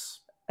 Yes.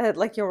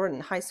 Like you were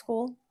in high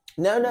school?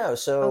 No.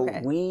 So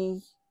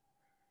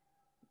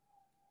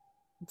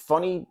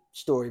funny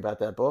story about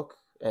that book,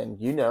 and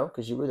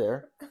because you were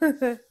there.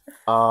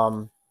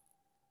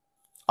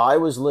 I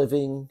was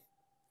living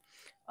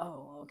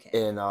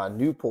in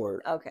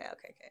Newport. Okay.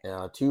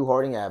 2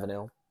 Harding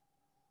Avenue.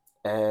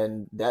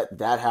 And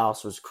that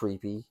house was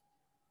creepy.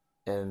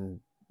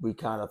 And we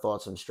kind of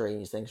thought some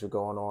strange things were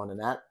going on in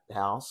that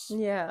house.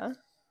 Yeah.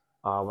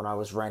 When I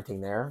was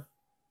renting there.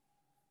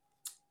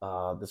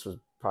 This was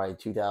probably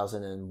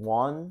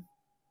 2001,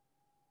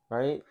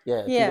 right?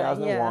 Yeah,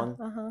 2001.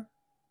 Yeah.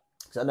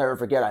 Because I'll never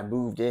forget, I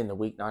moved in the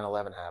week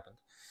 9/11 happened.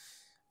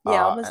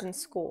 Yeah, I was in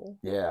school.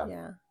 Yeah.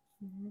 Yeah.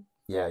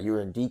 Yeah, you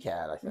were in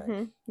DCAD, I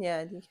think.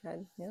 Yeah,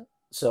 DCAD. Yeah.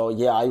 So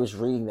yeah, I was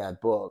reading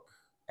that book,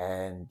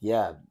 and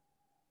yeah,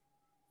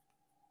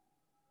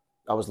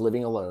 I was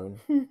living alone,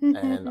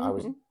 and I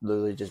was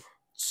literally just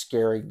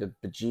scaring the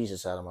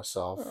bejesus out of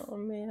myself. Oh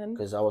man!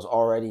 Because I was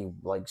already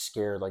like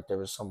scared, like there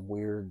was some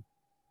weird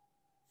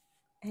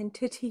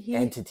Entity.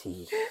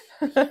 Entity.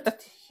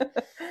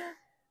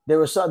 There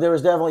was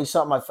definitely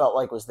something I felt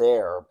like was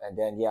there, and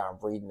then yeah, I'm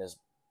reading this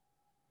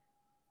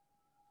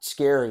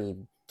scary,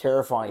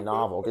 terrifying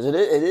novel because it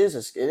is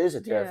a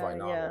Yeah, terrifying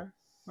yeah. novel,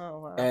 Oh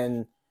wow.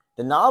 and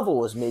the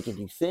novel is making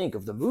you think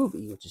of the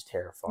movie, which is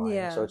terrifying. So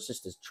Yeah. it's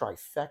just this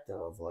trifecta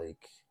of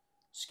like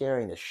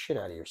scaring the shit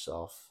out of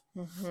yourself.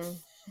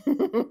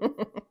 Mm-hmm.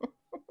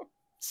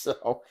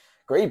 So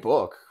great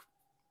book,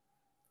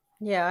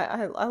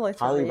 Yeah, I like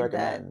to highly read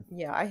that. recommend.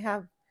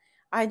 Yeah,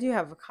 I do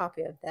have a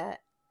copy of that,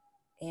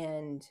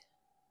 and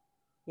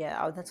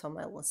yeah, that's on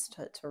my list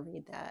to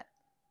read that.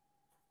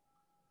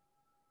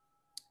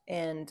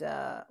 And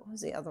what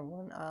was the other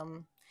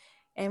one?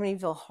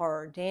 Amityville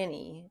Horror.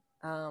 Danny.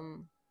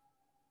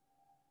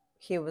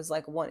 He was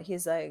like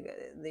he's like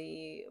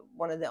the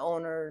one of the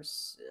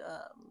owners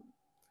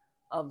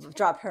of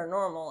Drop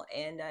Paranormal,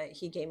 and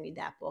he gave me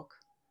that book.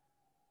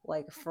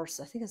 Like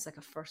first, I think it's like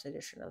a first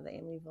edition of the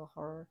Amityville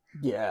Horror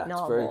Yeah, it's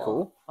very novel.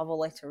 cool. I would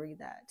like to read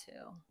that too.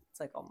 It's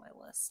like on my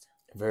list.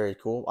 Very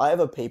cool. I have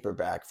a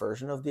paperback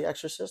version of The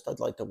Exorcist. I'd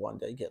like to one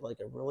day get like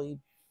a really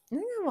I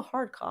think I have a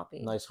hard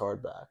copy, nice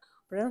hardback.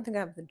 but I don't think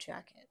I have the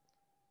jacket.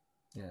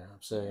 Yeah,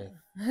 I'm saying.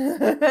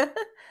 Yeah.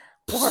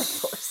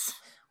 Worthless.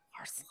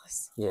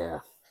 Worthless. Yeah,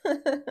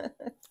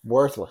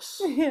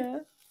 worthless.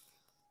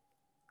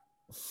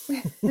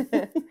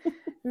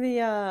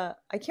 Yeah.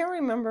 I can't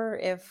remember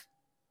if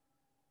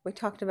we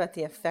talked about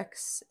the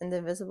effects in The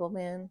Invisible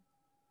Man.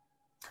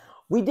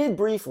 We did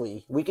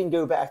briefly. We can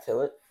go back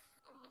to it.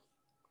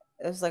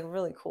 It was like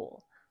really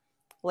cool,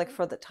 like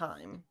for the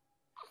time.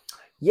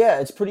 Yeah,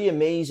 it's pretty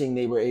amazing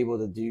they were able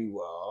to do.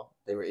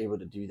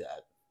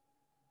 That.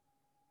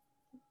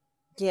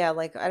 Yeah,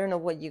 like I don't know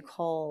what you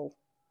call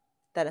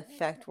that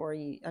effect where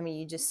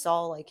you just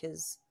saw like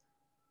his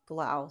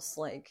blouse,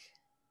 like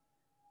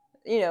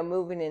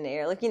moving in the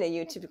air, like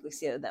you typically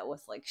see that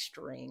with like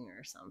string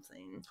or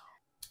something.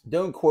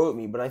 Don't quote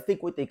me, but I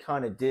think what they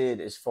kind of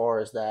did as far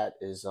as that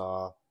is,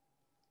 I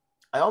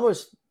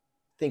almost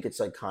think it's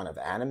like kind of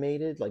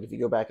animated. Like if you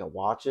go back and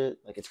watch it,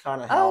 like it's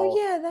kind of Oh how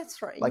yeah,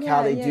 that's right. like how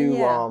Yeah, they yeah, do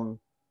yeah.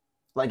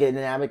 like in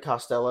Abbott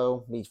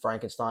Costello meets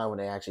Frankenstein when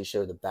they actually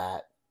show the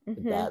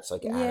Mm-hmm. bat's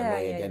like Yeah, anime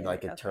and yeah, then yeah.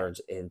 like it Okay.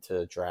 turns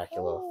into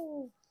Dracula.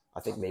 Oh. I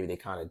think maybe they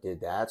kind of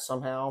did that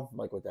somehow,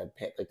 like with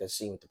like that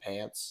scene with the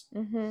pants.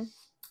 Mm-hmm.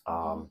 Mm-hmm.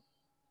 Um,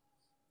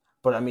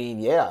 but I mean,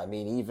 yeah, I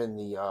mean even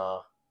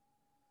the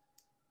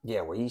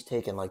yeah, where he's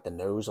taking like the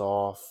nose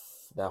off,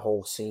 that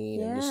whole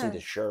scene, and you see Yeah. the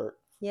shirt.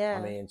 I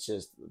Yeah. mean,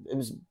 it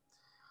was.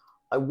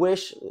 I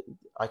wish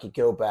I could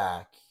go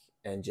back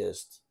and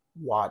just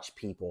watch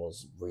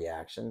people's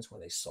reactions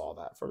when they saw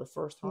that for the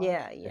first time.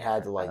 Yeah. It had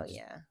Yeah. to Oh like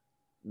yeah.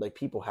 like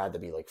people had to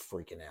be like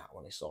freaking out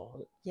when they saw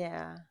it.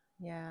 Yeah.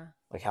 Yeah.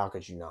 Like, how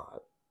could you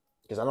not?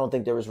 Because I don't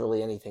think there was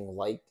really anything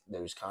like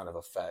those kind of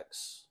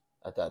effects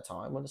at that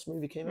time when this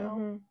movie came out.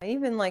 Mm-hmm.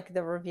 Even like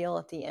the reveal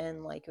at the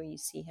end, like when you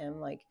see him,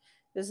 like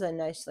there's a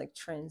nice like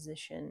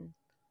transition,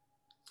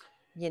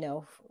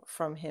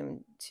 from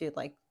him to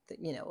like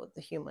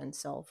the human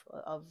self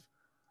of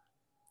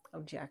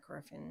Jack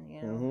Griffin.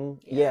 Yeah,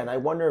 Yeah. and I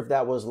wonder if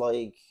that was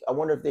like, I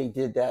wonder if they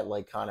did that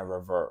like kind of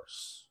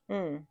reverse. Mm.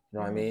 You know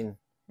what I Mm-hmm. mean?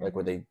 Like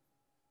where Mm-hmm.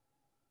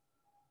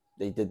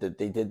 they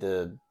did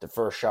the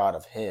first shot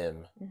of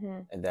him, Mm-hmm.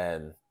 and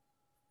then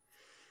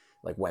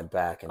like went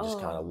back and just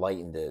kind of Oh.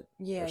 lightened it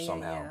Yeah. or Yeah.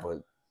 somehow. Yeah.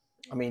 But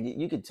I mean,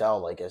 you could tell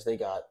like as they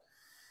got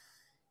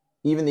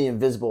even the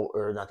invisible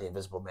or not the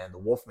invisible man, the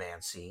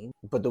Wolfman scene,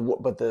 but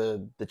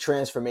the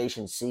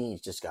transformation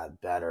scenes just got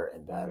better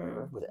and better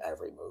Mm-hmm. with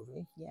every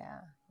movie,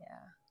 Yeah.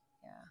 Yeah.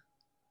 Yeah.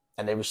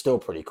 and they were still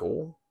pretty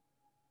cool.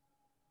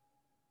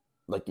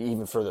 Like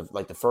even for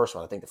the first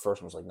one, I think the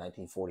first one was like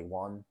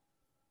 1941.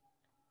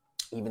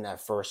 Even that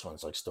first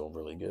one's like still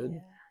really good. Yeah.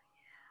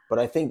 But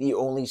I think you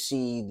only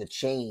see the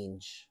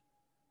change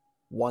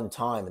one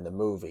time in the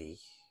movie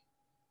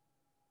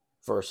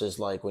versus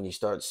like when you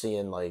start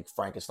seeing like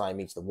Frankenstein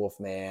meets the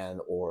Wolfman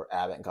or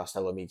Abbott and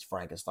Costello meets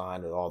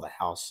Frankenstein or all the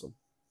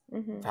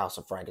Mm-hmm. House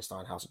of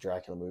Frankenstein, House of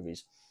Dracula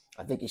movies.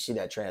 I think you see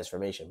that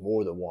transformation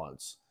more than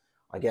once.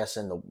 I guess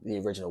in the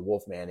original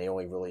Wolfman, they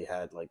only really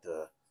had like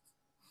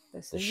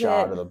This the is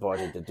shot it. of the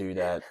budget to do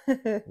that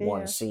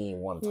one Yeah. scene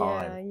one Yeah.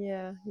 time.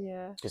 Yeah.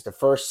 Yeah. Because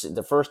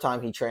the first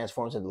time he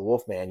transforms into the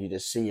Wolfman, you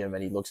just see him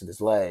and he looks at his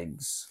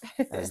legs,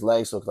 and his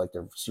legs look like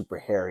they're super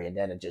hairy, and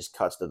then it just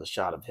cuts to the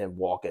shot of him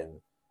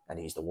walking, and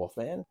he's the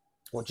Wolfman.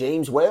 Well,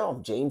 James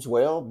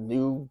Whale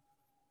knew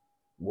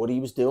what he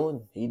was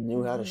doing. He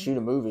knew how to Mm-hmm. shoot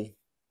a movie.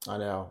 I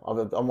know.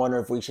 I'm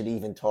wondering if we should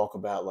even talk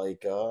about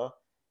like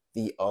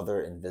the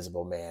other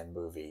Invisible Man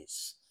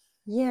movies.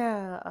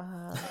 Yeah.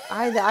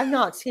 I've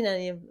not seen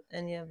any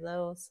of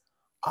those.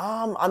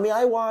 I mean,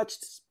 I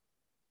watched.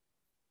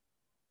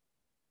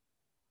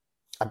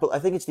 I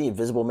think it's the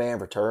Invisible Man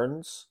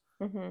Returns.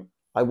 Mm-hmm.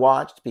 I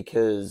watched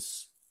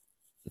because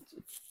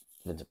it's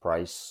Vincent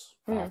Price.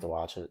 I have Mm. to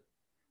watch it.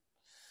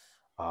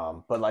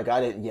 But like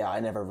I didn't. Yeah, I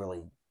never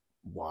really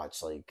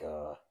watched like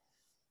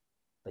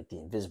like the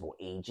Invisible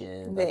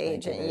Agent, The I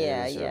think it agent,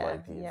 yeah, is, or yeah,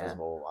 like the yeah.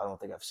 Invisible. I don't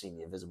think I've seen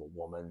the Invisible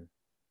Woman.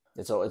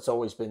 It's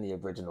always been the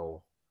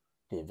original,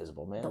 the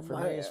Invisible The Man for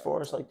me. As man,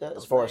 far as like that, the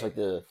as far as man. like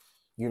the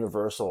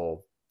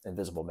Universal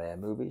Invisible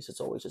Man movies, it's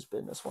always just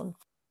been this one.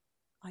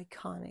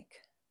 Iconic.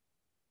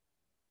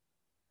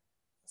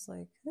 It's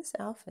like this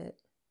outfit,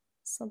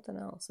 something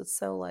else. It's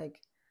so like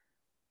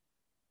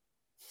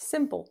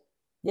simple,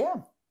 Yeah,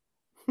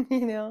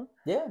 you know.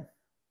 yeah,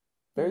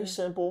 very Yeah.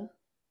 simple,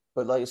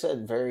 but like I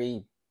said,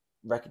 very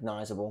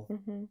recognizable,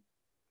 Mm-hmm.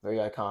 very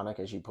iconic,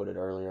 as you put it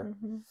earlier.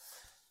 Mm-hmm.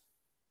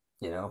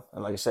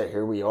 And like I said,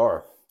 here we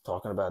are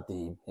talking about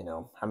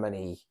how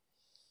many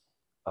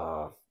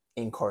uh,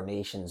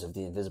 incarnations of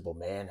the Invisible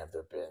Man have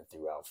there been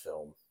throughout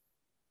film?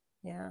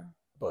 Yeah.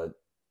 But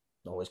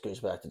it always goes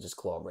back to just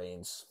Claude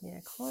Rains. Yeah.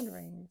 Claude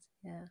Rains.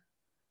 Yeah.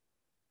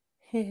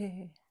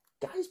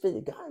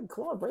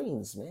 Claude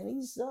Rains, man.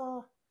 He's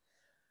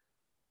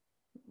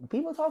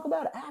people talk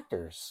about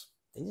actors.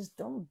 They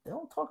don't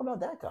talk about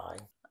that guy.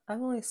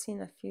 I've only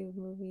seen a few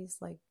movies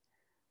like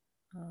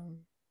um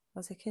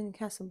was it in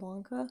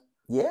Casablanca?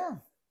 Yeah,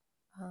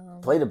 Um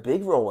played a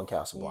big role in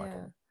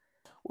Casablanca.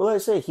 yeah. Well, like I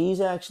say,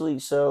 he's actually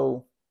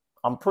so.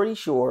 I'm pretty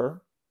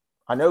sure.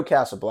 I know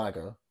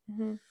Casablanca,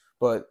 Mm-hmm.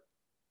 but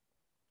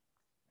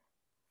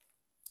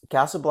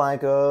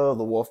Casablanca,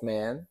 The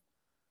Wolfman,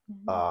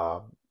 Mm-hmm.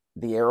 uh,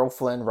 the Errol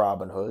Flynn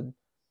Robin Hood.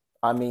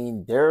 I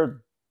mean,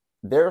 they're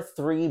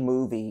three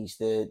movies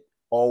that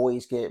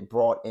always get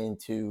brought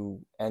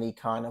into any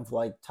kind of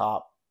like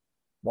top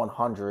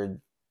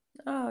 100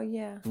 Oh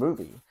yeah.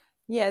 movie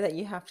Yeah, that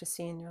you have to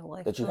see in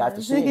your that you have to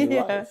lifetime. see in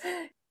your Yeah. life.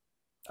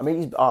 I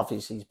mean,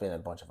 he's been in a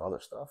bunch of other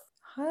stuff.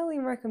 Highly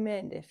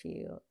recommend if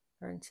you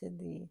are into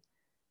the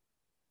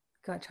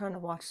trying to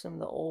watch some of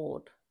the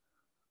old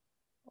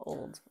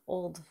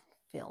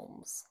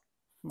films,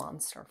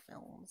 monster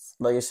films.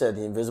 Like I said,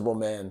 The Invisible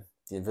Man,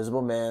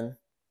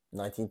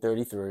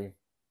 1933,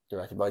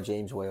 directed by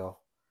James Whale,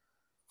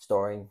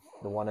 starring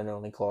the one and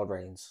only Claude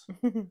Rains.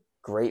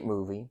 Great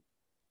movie.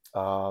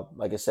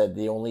 Like I said,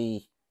 the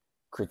only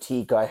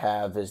critique I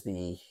have is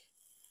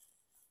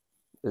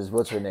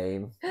what's her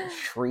name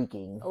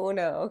shrieking. Oh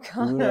no,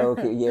 Uno,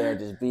 Connor. yeah,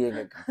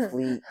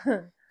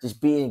 just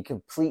being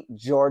complete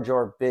Jar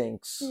Jar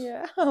Binks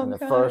Yeah, in oh the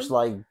god. first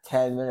like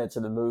 10 minutes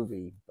of the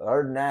movie. But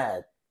other than that,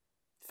 And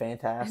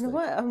fantastic.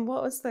 what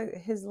was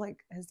his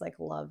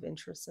love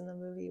interest in the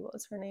movie? What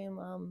was her name?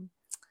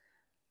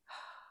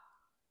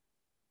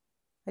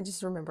 I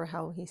just remember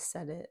how he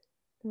said it.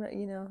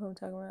 You know who I'm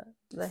talking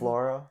about?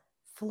 Flora,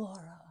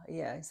 Flora.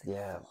 Yeah, he's like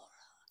yeah,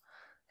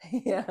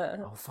 Flora. Yeah.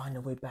 I'll find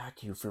a way back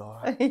to you,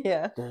 Flora.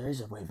 Yeah. There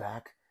is a way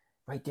back,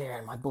 right there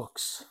in my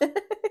books.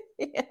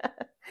 Yeah.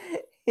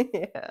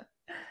 Yeah.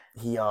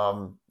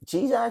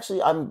 She's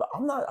actually I'm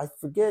not I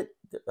forget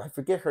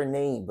her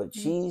name, but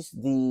she's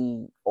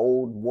the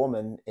old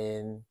woman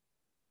in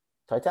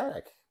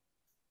Titanic.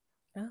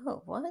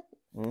 Oh, what?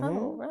 Oh,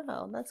 Mm-hmm.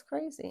 wow, that's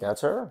crazy.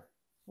 That's her.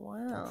 I'm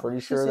Wow. pretty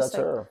She's sure just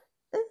that's like her.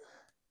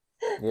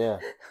 Yeah.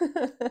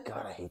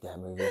 God, I hate that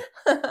movie.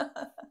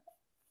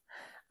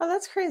 Oh,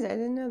 that's crazy. I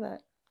didn't know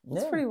that.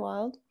 That's Yeah. pretty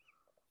wild.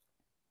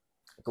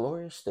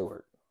 Gloria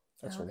Stewart.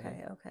 That's her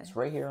name. Okay. It's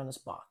right here on this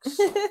box.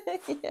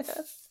 Yeah.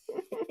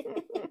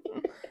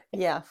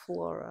 Yeah,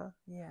 Flora.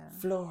 Yeah.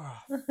 Flora.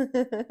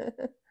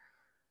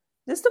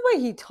 Just the way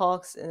he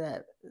talks in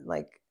that,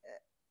 like,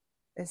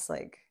 it's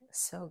like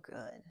so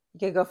good. You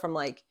could go from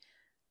like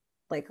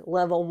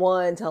level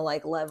 1 to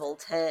like level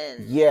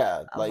 10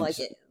 Yeah, of like like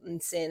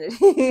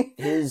insanity.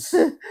 his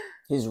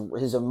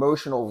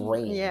emotional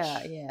range.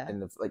 Yeah.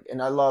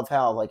 And I love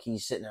how like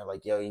he's sitting there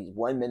like, yo, he's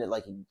 1 minute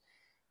like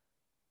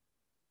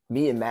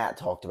me and Matt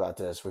talked about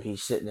this where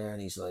he's sitting there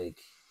and he's like,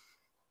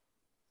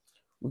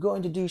 we're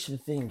going to do some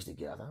things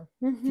together.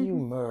 A few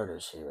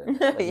murders here and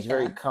there. Like, he's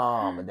very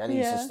calm, and then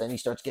then he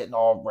starts getting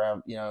all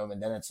around,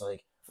 and then it's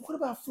like, what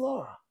about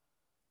Flora?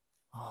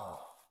 Oh,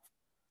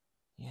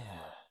 yeah.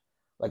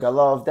 Like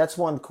that's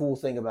one cool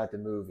thing about the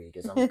movie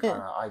because I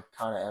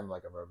kind of am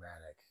like a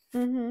romantic.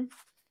 Mm-hmm.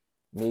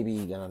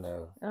 Maybe I don't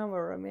know. I'm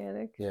a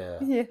romantic. Yeah.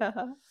 Yeah.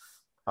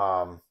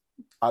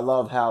 I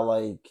love how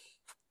like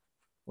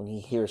when he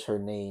hears her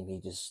name, he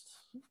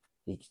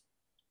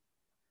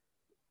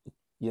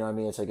you know what I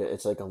mean?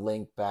 It's like a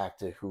link back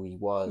to who he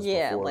was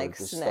before like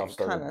this stuff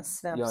started. kind of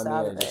snaps You know what I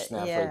out mean? of It just it.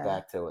 snaps Yeah. right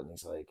back to it, and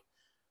he's like,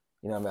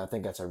 you know what I mean? I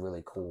think that's a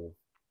really cool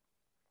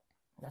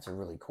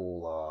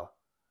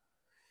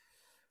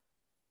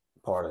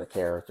part of the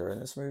character in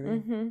this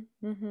movie.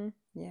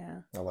 Yeah.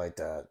 I like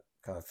that.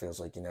 Kind of feels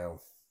like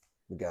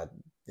we got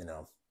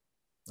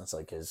that's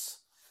like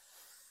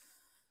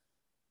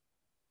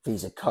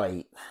he's a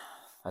kite.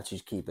 That's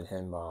just keeping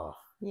him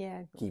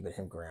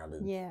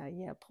grounded.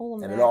 Yeah. Pull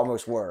him and back. It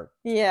almost worked.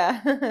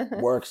 Yeah.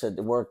 It worked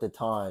at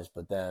times,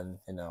 but then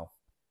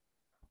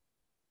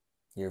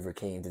he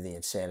overcame to the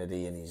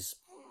insanity and he's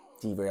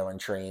derailing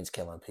trains,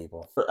 killing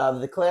people. Out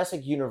of the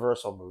classic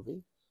Universal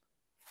movie,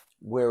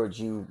 where would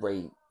you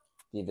rate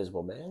The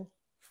Invisible Man?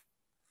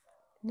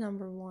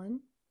 Number 1.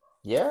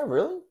 Yeah,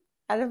 really?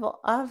 Out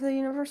of the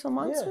Universal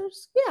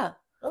monsters? Yeah.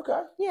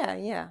 Okay.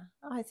 Yeah,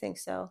 I think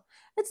so.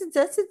 It's.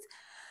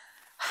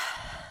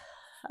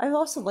 I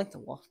also like the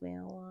Wolfman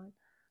a lot.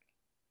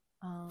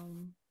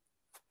 Um,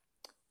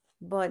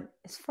 but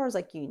as far as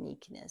like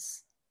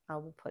uniqueness, I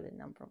would put it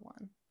number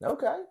one.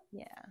 Okay.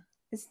 Yeah,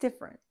 it's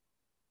different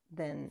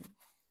than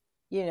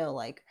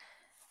like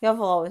you have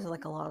always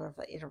like a lot of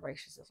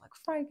iterations of like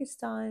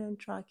Frankenstein and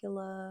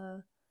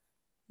Dracula.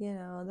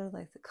 They're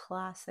like the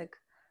classic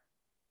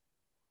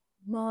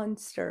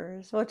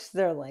monsters, which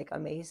they're like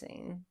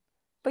amazing.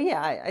 But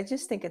yeah, I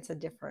just think it's a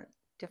different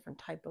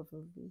type of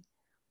movie.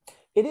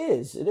 It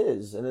is,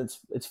 and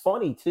it's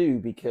funny too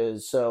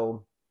because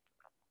so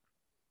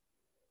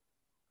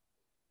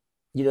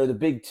the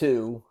big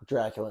two,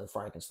 Dracula and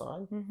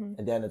Frankenstein, Hmm.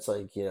 and then it's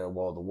like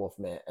well, the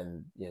Wolfman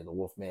and the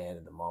Wolfman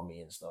and the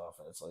Mummy and stuff,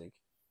 and it's like,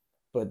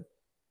 but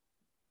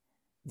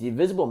the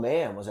Invisible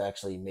Man was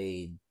actually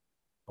made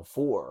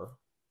before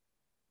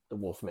the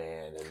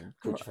Wolfman and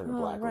Creature from the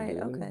Oh, Black right.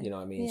 Lagoon. You Okay. know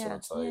what I mean? So Yeah.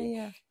 it's Yeah. like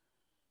Yeah.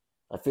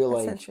 I feel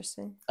That's like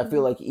interesting. I feel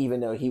Hmm. like even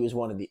though he was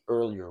one of the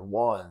earlier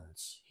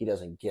ones, he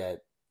doesn't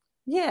get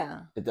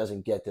Yeah. it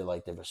doesn't get the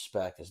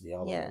respect as the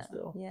other Yeah. ones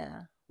do.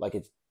 Yeah. Like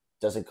it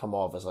doesn't come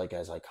off as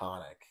as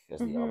iconic as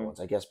the other Hmm. ones.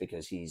 I guess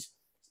because he's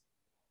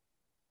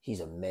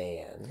a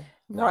man,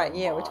 not a Right.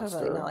 Yeah. We're talking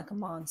about not monster. like a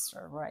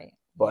monster. Right.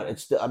 But Yeah.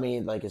 it's I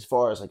mean, like as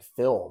far as like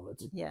film,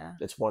 Yeah.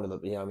 it's one of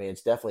the I mean,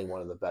 it's definitely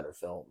one of the better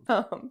films.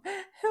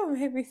 It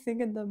made me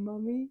think of the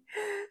mummy.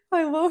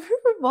 I love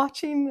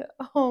watching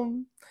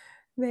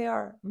they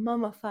are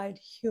mummified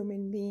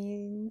human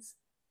beings.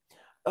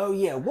 Oh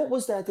yeah, what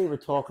was that they were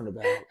talking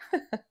about?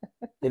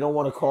 They don't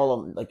want to call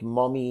them like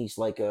mummies,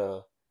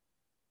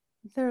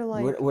 They're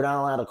like we're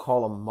not allowed to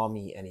call them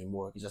mummy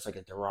anymore because that's like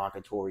a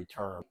derogatory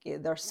term.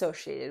 they're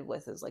associated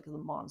with as like the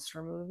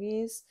monster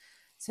movies.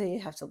 So you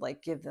have to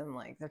like give them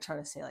like they're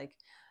trying to say like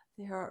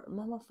they are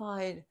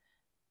mummified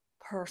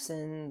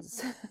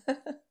persons.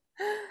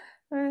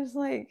 There's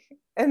like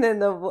and then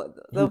the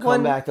Who come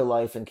one back to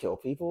life and kill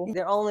people?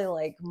 they're only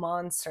like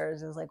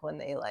monsters is like when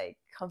they like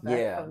come back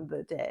Yeah. from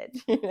the dead,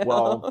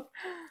 Well,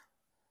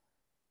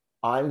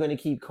 I'm gonna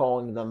keep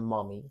calling them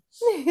mummies,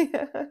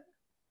 Yeah.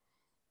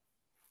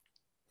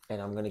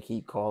 and I'm gonna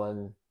keep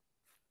calling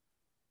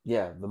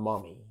the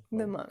mummy.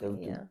 The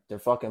mummy, yeah. They're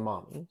fucking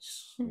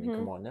mummies. I mean, Hmm.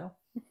 come on now.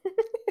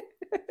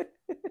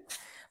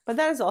 But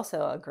that is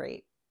also a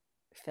great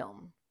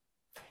film.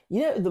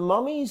 The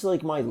mummy's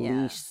like my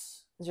Yeah.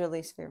 least Is your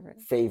least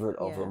favorite? favorite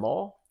of Yeah. them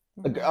all.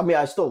 Hmm. I mean,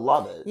 I still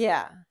love it,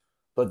 Yeah.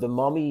 but the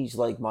mummy's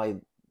like my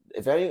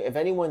if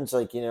anyone's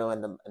like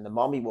and the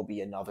mummy will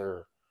be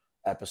another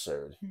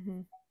episode.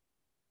 Hmm.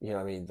 You know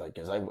what I mean? Like,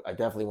 because I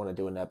definitely want to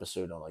do an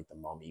episode on like the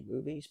mummy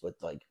movies, but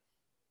like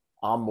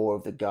I'm more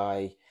of the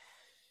guy.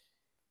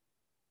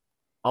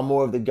 I'm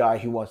more of the guy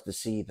who wants to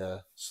see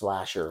the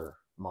slasher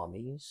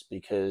mummies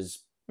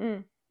because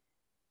Mm.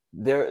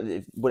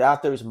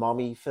 without those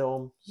mummy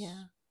films,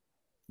 Yeah.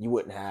 you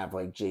wouldn't have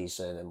like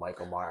Jason and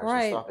Michael Myers and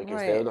Right, stuff because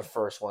they're right. the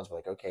first ones.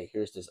 Like, okay,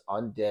 here's this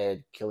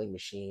undead killing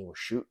machine. We're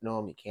shooting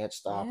him. You can't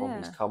stop him.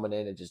 He's Yeah. coming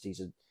in and he's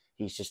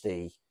just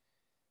a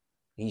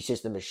he's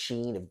just a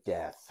machine of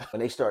death. When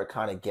they start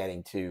kind of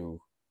getting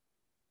to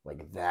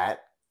like that,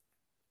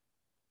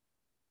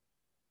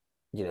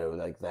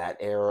 like that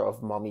era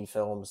of mummy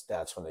films,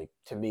 that's when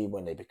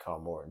when they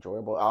become more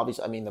enjoyable.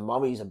 Obviously, I mean, the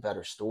mummy's a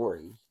better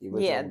story. The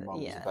Yeah, original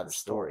mummy's a yeah, better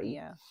story, story,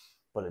 yeah.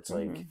 but it's Hmm.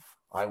 like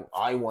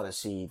I want to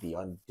see the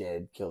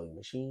undead killing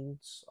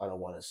machines. I don't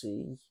want to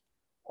see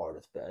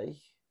Ardith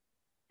Bay.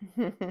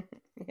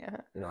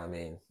 Yeah. You know what I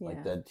mean? Like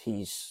Yeah. that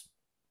he's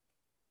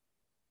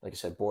like I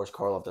said, Boris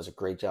Karloff does a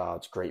great job.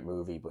 It's a great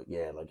movie, but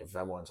yeah, like if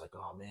everyone's like,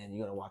 "Oh man,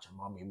 you're gonna watch a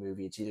mummy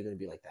movie," it's either gonna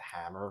be like the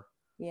Hammer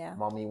Yeah.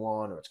 mummy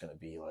one, or it's gonna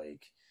be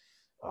like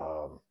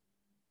um,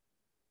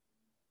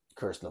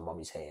 Curse in the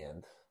Mummy's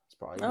Hand. It's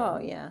probably Oh,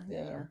 one. yeah,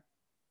 yeah, Yeah. yeah.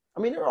 I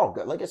mean, they're all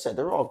good. Like I said,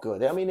 they're all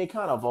good. I mean, they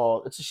kind of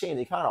all. It's a shame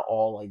they kind of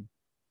all like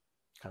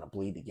kind of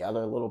bleed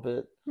together a little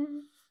bit.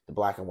 Mhm. The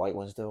black and white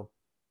ones do,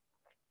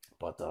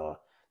 but the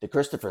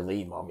Christopher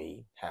Lee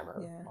Mummy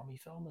Hammer Yeah. Mummy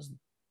film is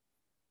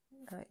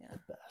Oh, yeah.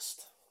 the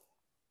best.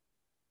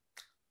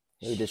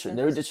 No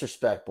Chef's,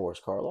 disrespect, Boris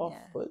Karloff,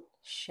 yeah. but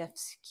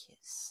Chef's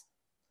kiss.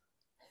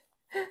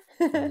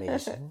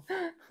 amazing.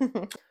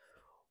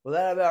 Well,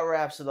 that about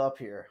wraps it up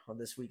here on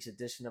this week's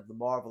edition of the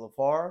Marvel of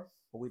Horror,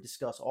 where we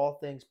discuss all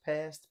things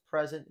past,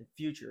 present, and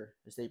future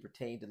as they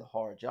pertain to the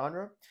horror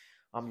genre.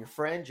 I'm your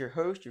friend, your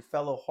host, your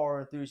fellow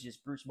horror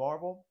enthusiast, Bruce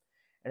Marvel.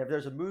 And if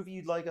there's a movie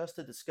you'd like us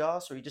to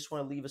discuss or you just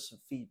want to leave us some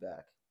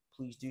feedback,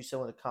 please do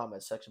so in the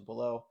comments section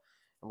below.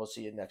 And we'll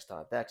see you next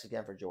time. Thanks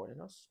again for joining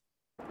us.